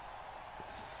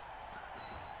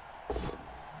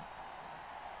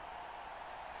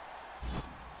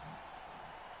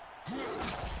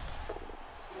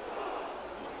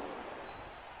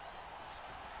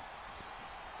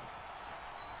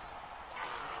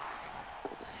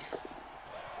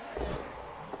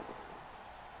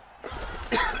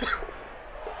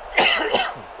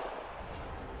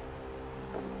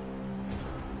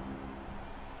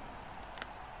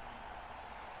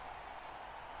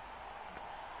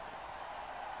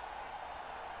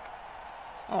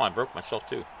 Oh, I broke myself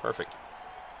too. Perfect.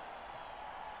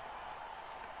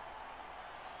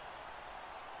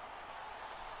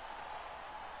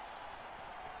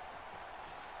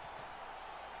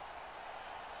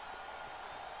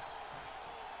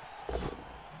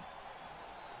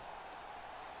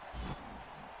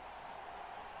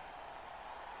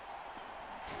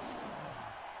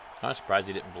 I'm surprised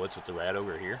he didn't blitz with the rat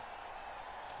ogre here.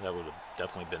 That would have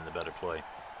definitely been the better play.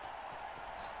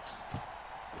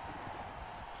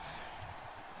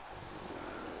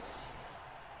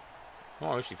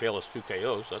 Oh, at least he failed us 2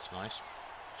 KOs. That's nice.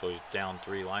 So he's down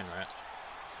 3 line rats.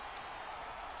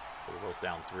 So we're both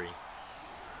down 3.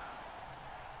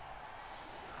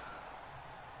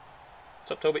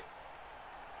 What's up, Toby?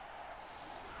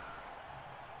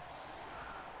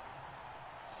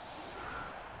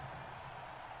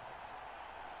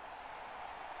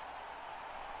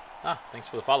 Ah, thanks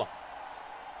for the follow.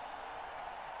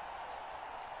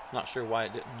 Not sure why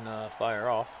it didn't fire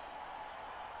off.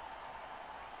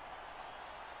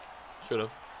 Should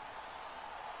have.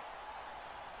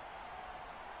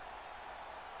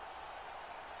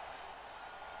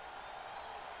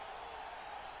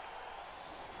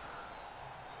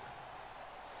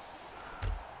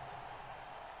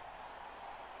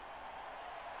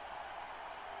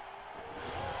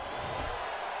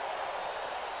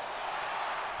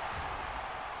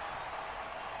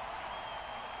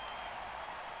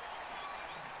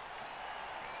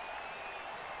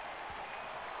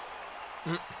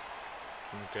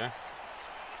 Okay.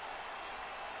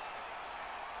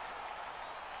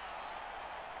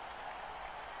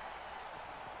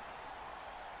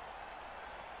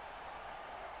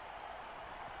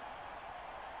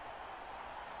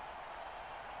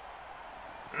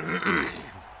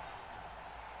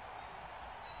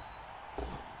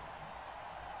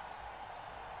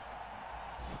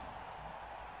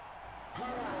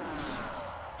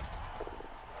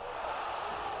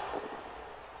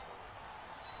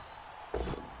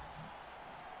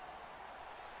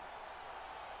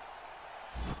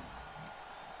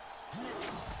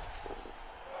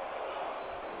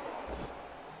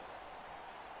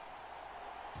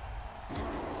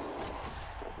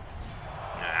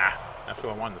 That's who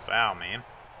I won the foul, man.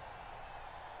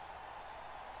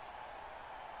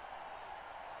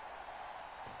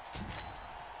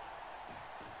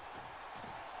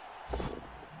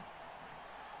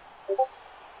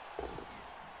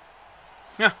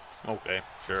 Yeah, okay,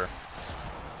 sure.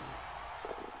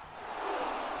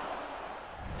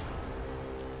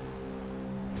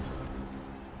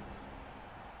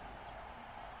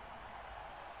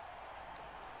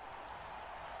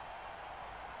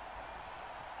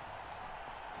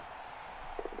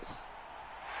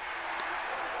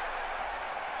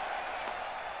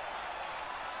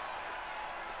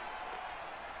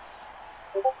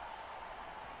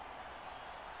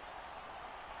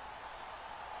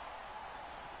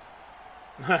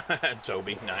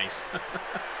 Toby, nice.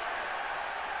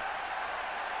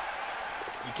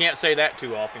 You can't say that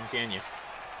too often, can you?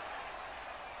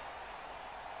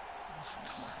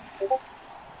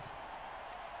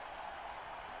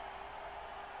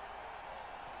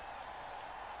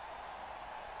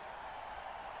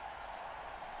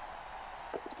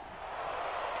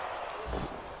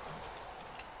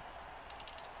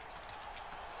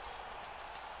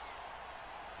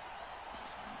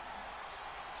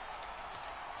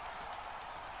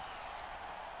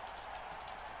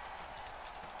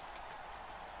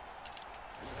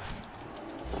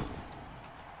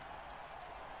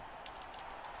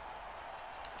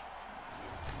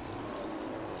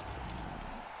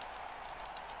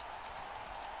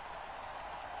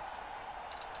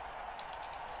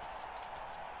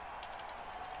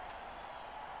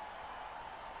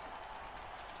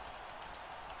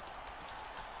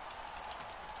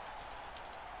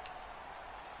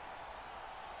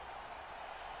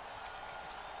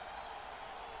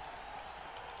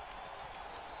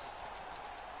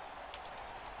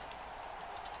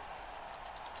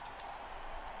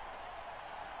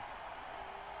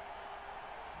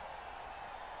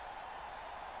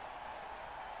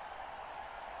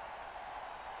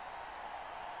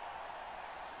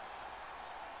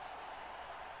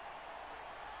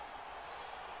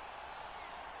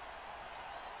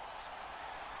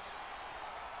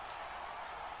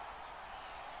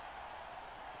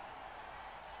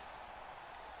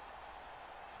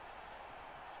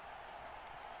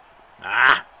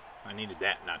 Ah! I needed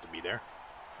that not to be there.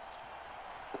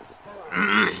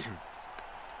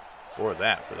 Or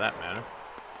that, for that matter.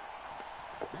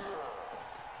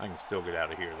 I can still get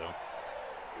out of here, though.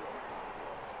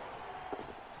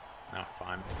 No,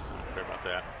 fine. I don't care about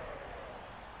that.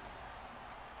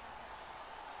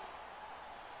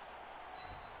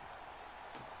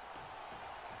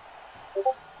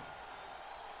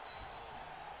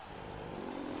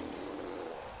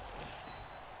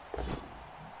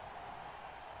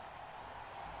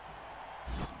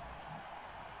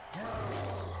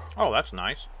 Oh, that's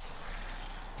nice.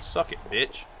 Suck it,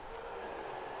 bitch.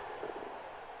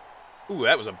 Ooh,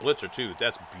 that was a blitzer, too.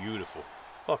 That's beautiful.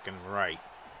 Fucking right.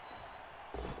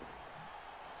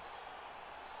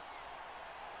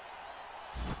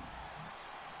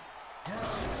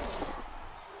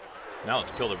 Now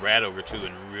let's kill the rat ogre, too,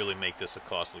 and really make this a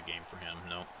costly game for him.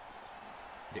 Nope.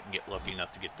 Didn't get lucky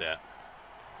enough to get that.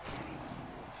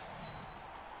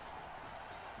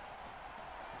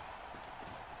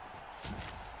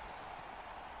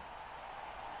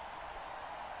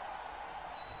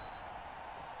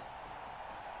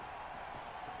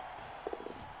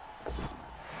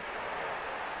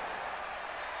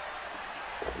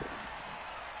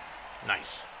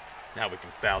 Nice. Now we can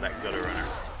foul that gutter runner.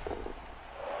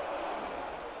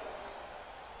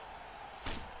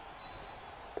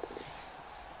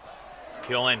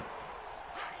 Killing.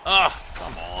 Ugh,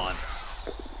 come on.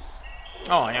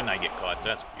 Oh, and I get caught.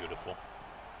 That's beautiful.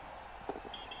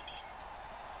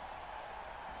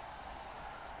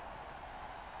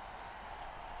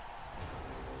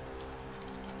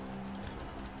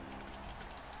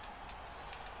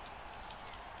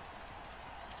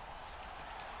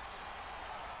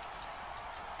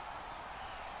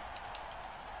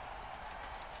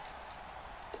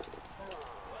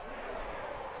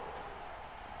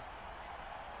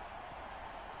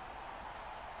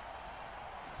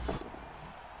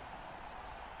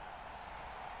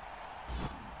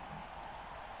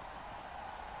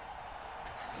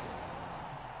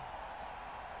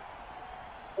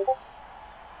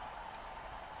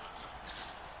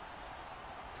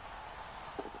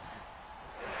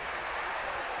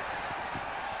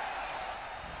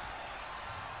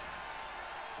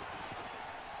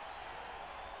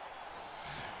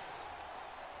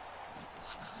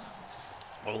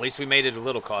 Well, at least we made it a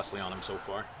little costly on him so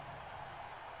far.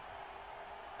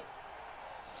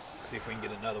 See if we can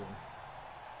get another one.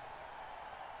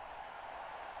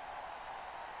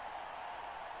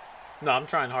 No, I'm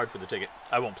trying hard for the ticket.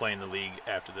 I won't play in the league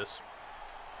after this.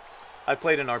 I've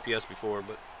played in RPS before,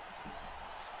 but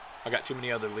I got too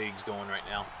many other leagues going right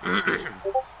now.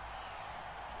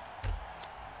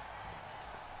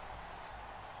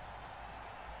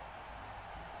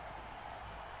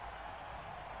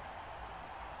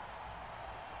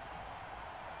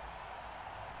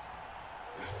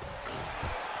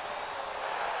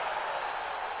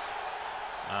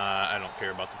 I don't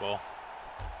care about the ball.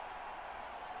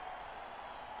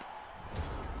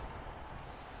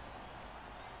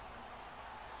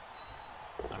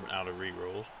 I'm out of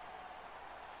re-rolls.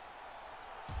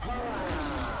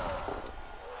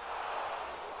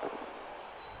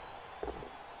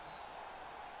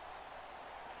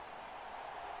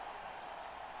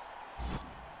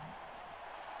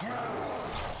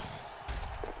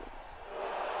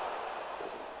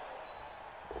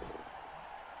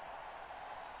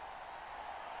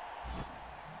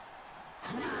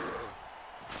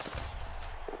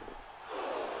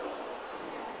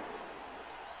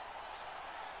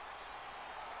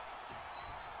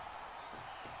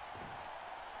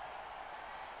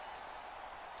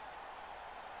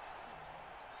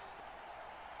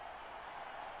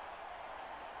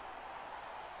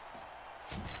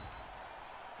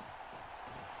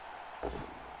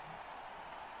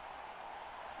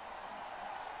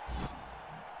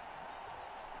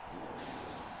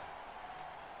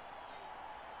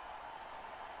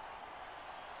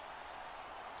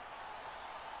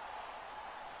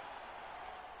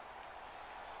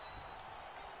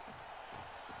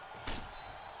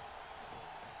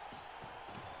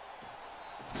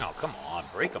 Oh, come on.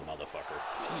 Break a motherfucker.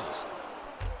 Jesus.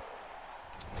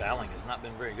 Fouling has not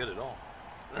been very good at all.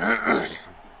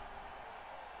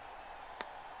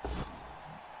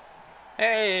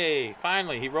 Hey!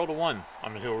 Finally, he rolled a 1. I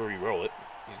mean, he'll re-roll it.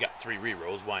 He's got 3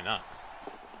 re-rolls. Why not?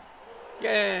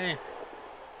 Yay!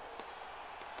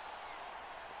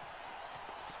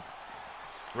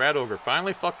 Rat Ogre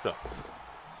finally fucked up.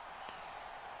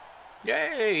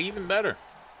 Yay! Even better.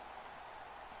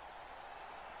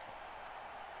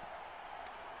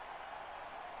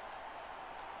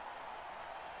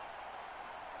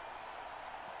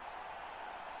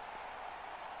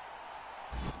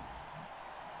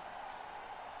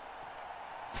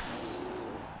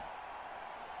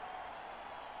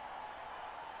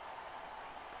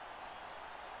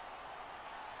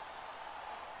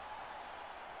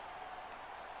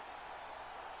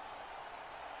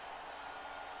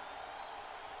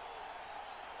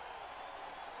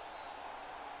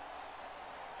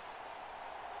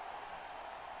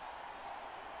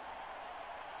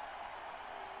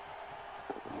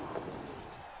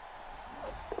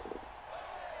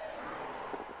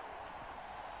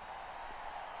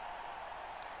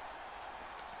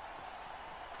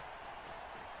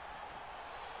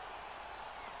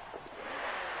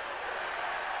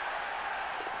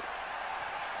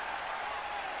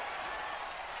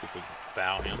 If we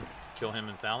foul him, kill him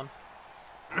and foul him.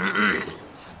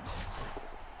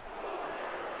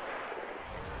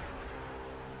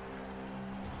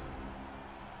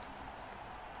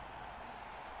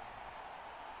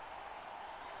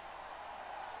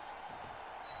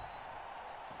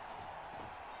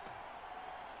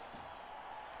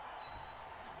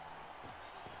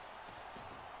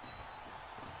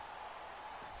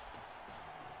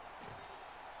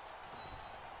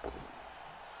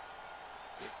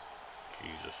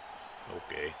 Jesus.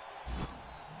 Okay.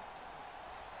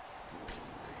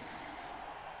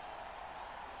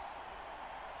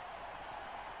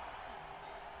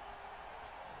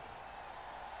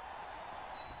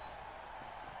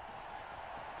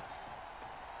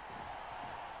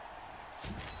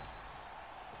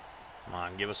 Come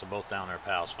on, give us a both down there,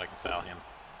 pal, so I can foul him.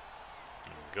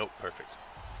 There we go. Perfect.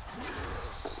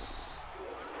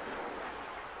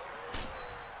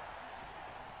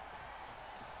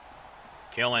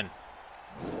 Killing.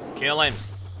 Killing.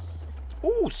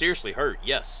 Ooh, seriously hurt.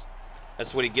 Yes.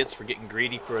 That's what he gets for getting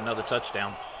greedy for another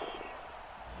touchdown.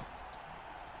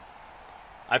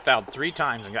 I fouled 3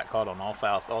 times and got caught on all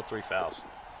 3 fouls.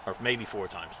 Or maybe 4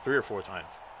 times. 3 or 4 times.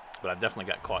 But I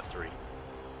definitely got caught 3.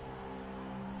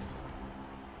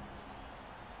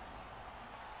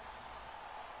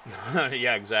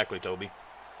 Yeah, exactly, Toby.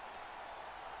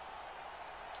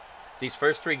 These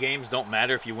first 3 games don't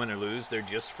matter if you win or lose. They're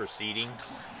just for seeding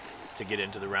to get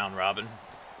into the round robin.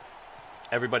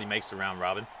 Everybody makes the round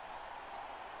robin.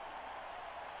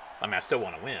 I mean, I still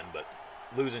want to win, but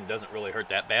losing doesn't really hurt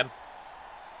that bad.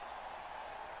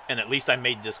 And at least I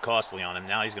made this costly on him.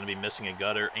 Now he's going to be missing a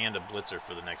gutter and a blitzer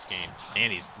for the next game.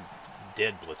 And he's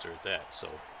dead blitzer at that, so.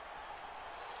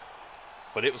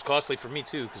 But it was costly for me,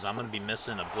 too, because I'm going to be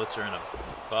missing a blitzer and a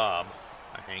bob,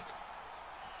 I think.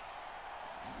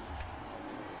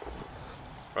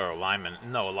 Or a lineman.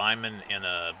 No, a lineman and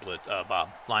a bob.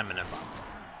 Lineman and bob.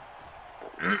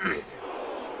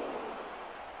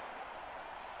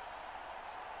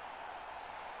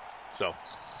 So,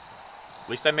 at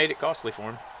least I made it costly for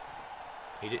him.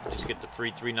 He didn't just get the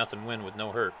free 3-0 win with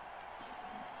no hurt.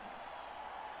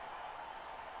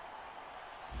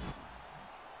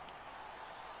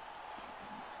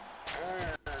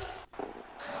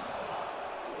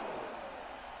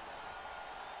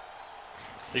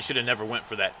 He should have never went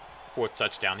for that 4th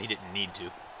touchdown. He didn't need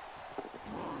to.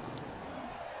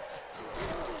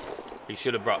 He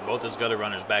should have brought both his gutter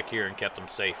runners back here and kept them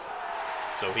safe.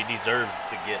 So he deserves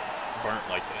to get burnt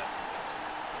like that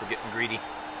for getting greedy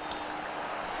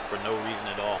for no reason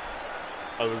at all,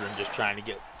 other than just trying to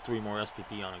get 3 more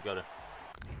SPP on a gutter.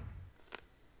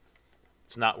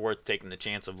 It's not worth taking the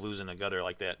chance of losing a gutter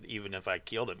like that, even if I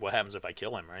killed it. What happens if I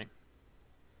kill him, right?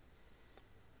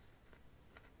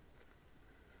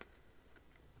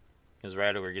 His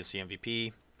Rat Ogre gets the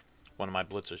MVP. One of my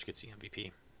blitzers gets the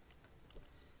MVP.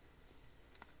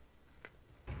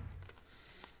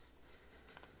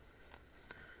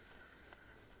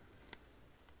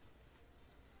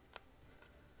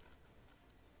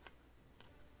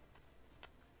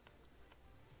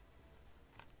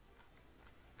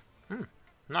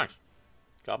 Nice.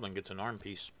 Goblin gets an arm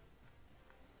piece.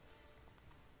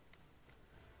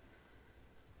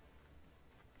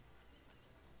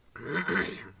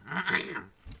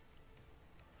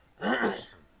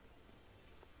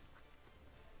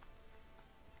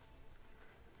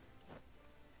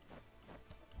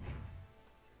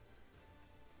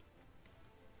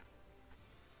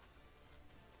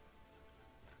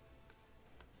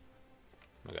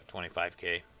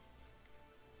 25k.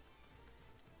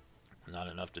 Not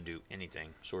enough to do anything.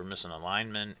 So we're missing a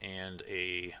lineman and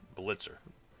a blitzer.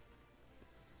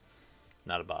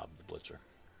 Not a Bob, the blitzer.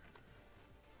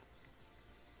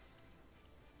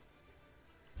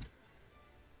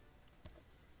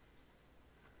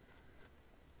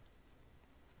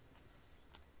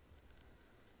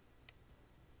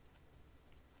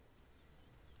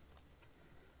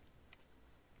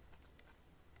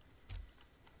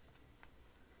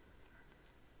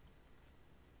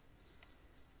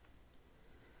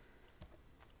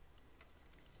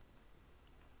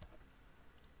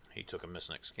 He took a miss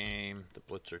next game. The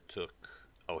blitzer took...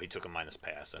 Oh, he took a minus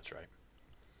pass. That's right.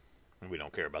 We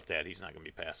don't care about that. He's not going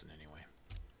to be passing anyway.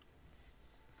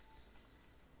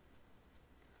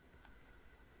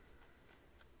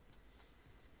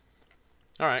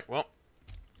 All right, well,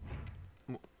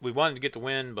 we wanted to get the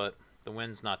win, but the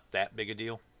win's not that big a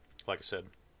deal. Like I said,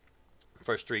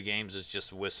 first 3 games is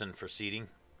just whistling for seeding.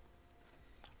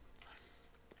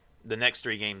 The next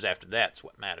 3 games after that's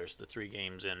what matters. The 3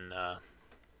 games in...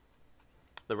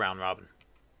 the round robin.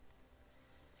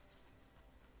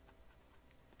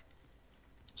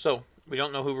 So we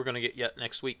don't know who we're going to get yet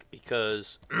next week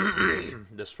because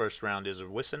this first round is a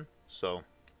whistling. So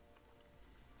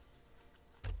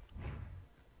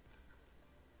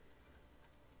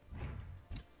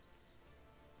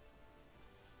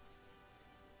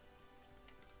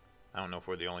I don't know if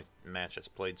we're the only match that's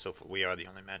played so far. We are the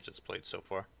only match that's played so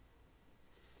far.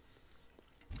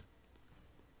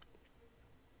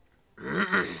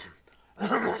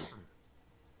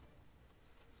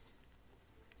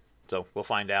 So we'll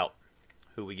find out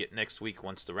who we get next week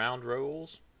once the round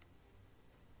rolls.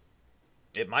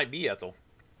 It might be Ethel.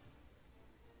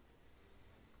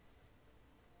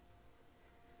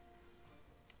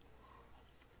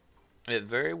 It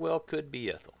very well could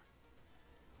be Ethel.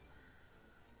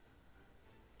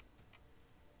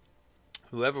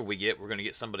 Whoever we get, we're going to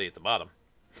get somebody at the bottom.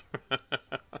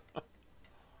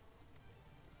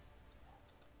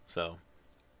 So,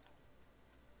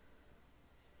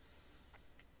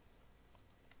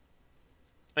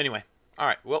 anyway, all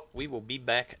right, well, we will be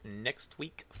back next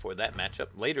week for that matchup.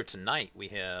 Later tonight, we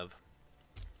have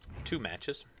 2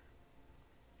 matches.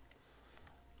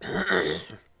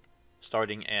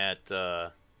 Starting at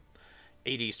 8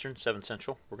 Eastern, 7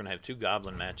 Central. We're going to have 2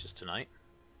 Goblin matches tonight.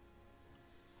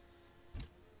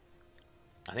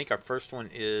 I think our first one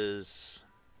is...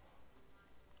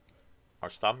 our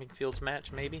Stomping Fields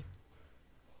match, maybe?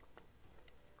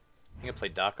 I'm going to play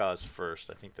Doc Oz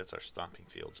first. I think that's our Stomping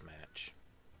Fields match.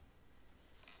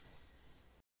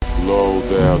 Lo,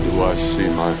 there do I see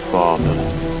my father.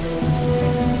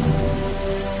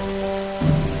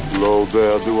 Lo,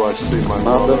 there do I see my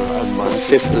mother and my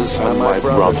sisters and my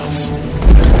brothers.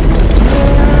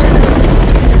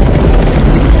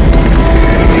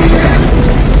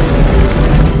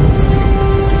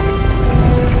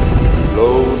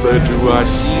 Lo, there do I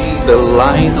see the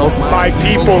line of my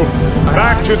people,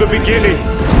 back to the beginning.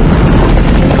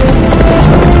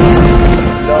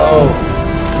 Lo,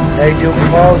 they do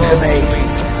call to me.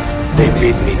 They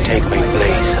bid me take my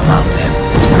place among them.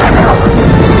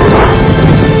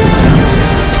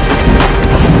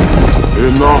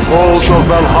 In the halls of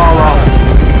Valhalla,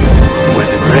 Where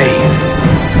the brave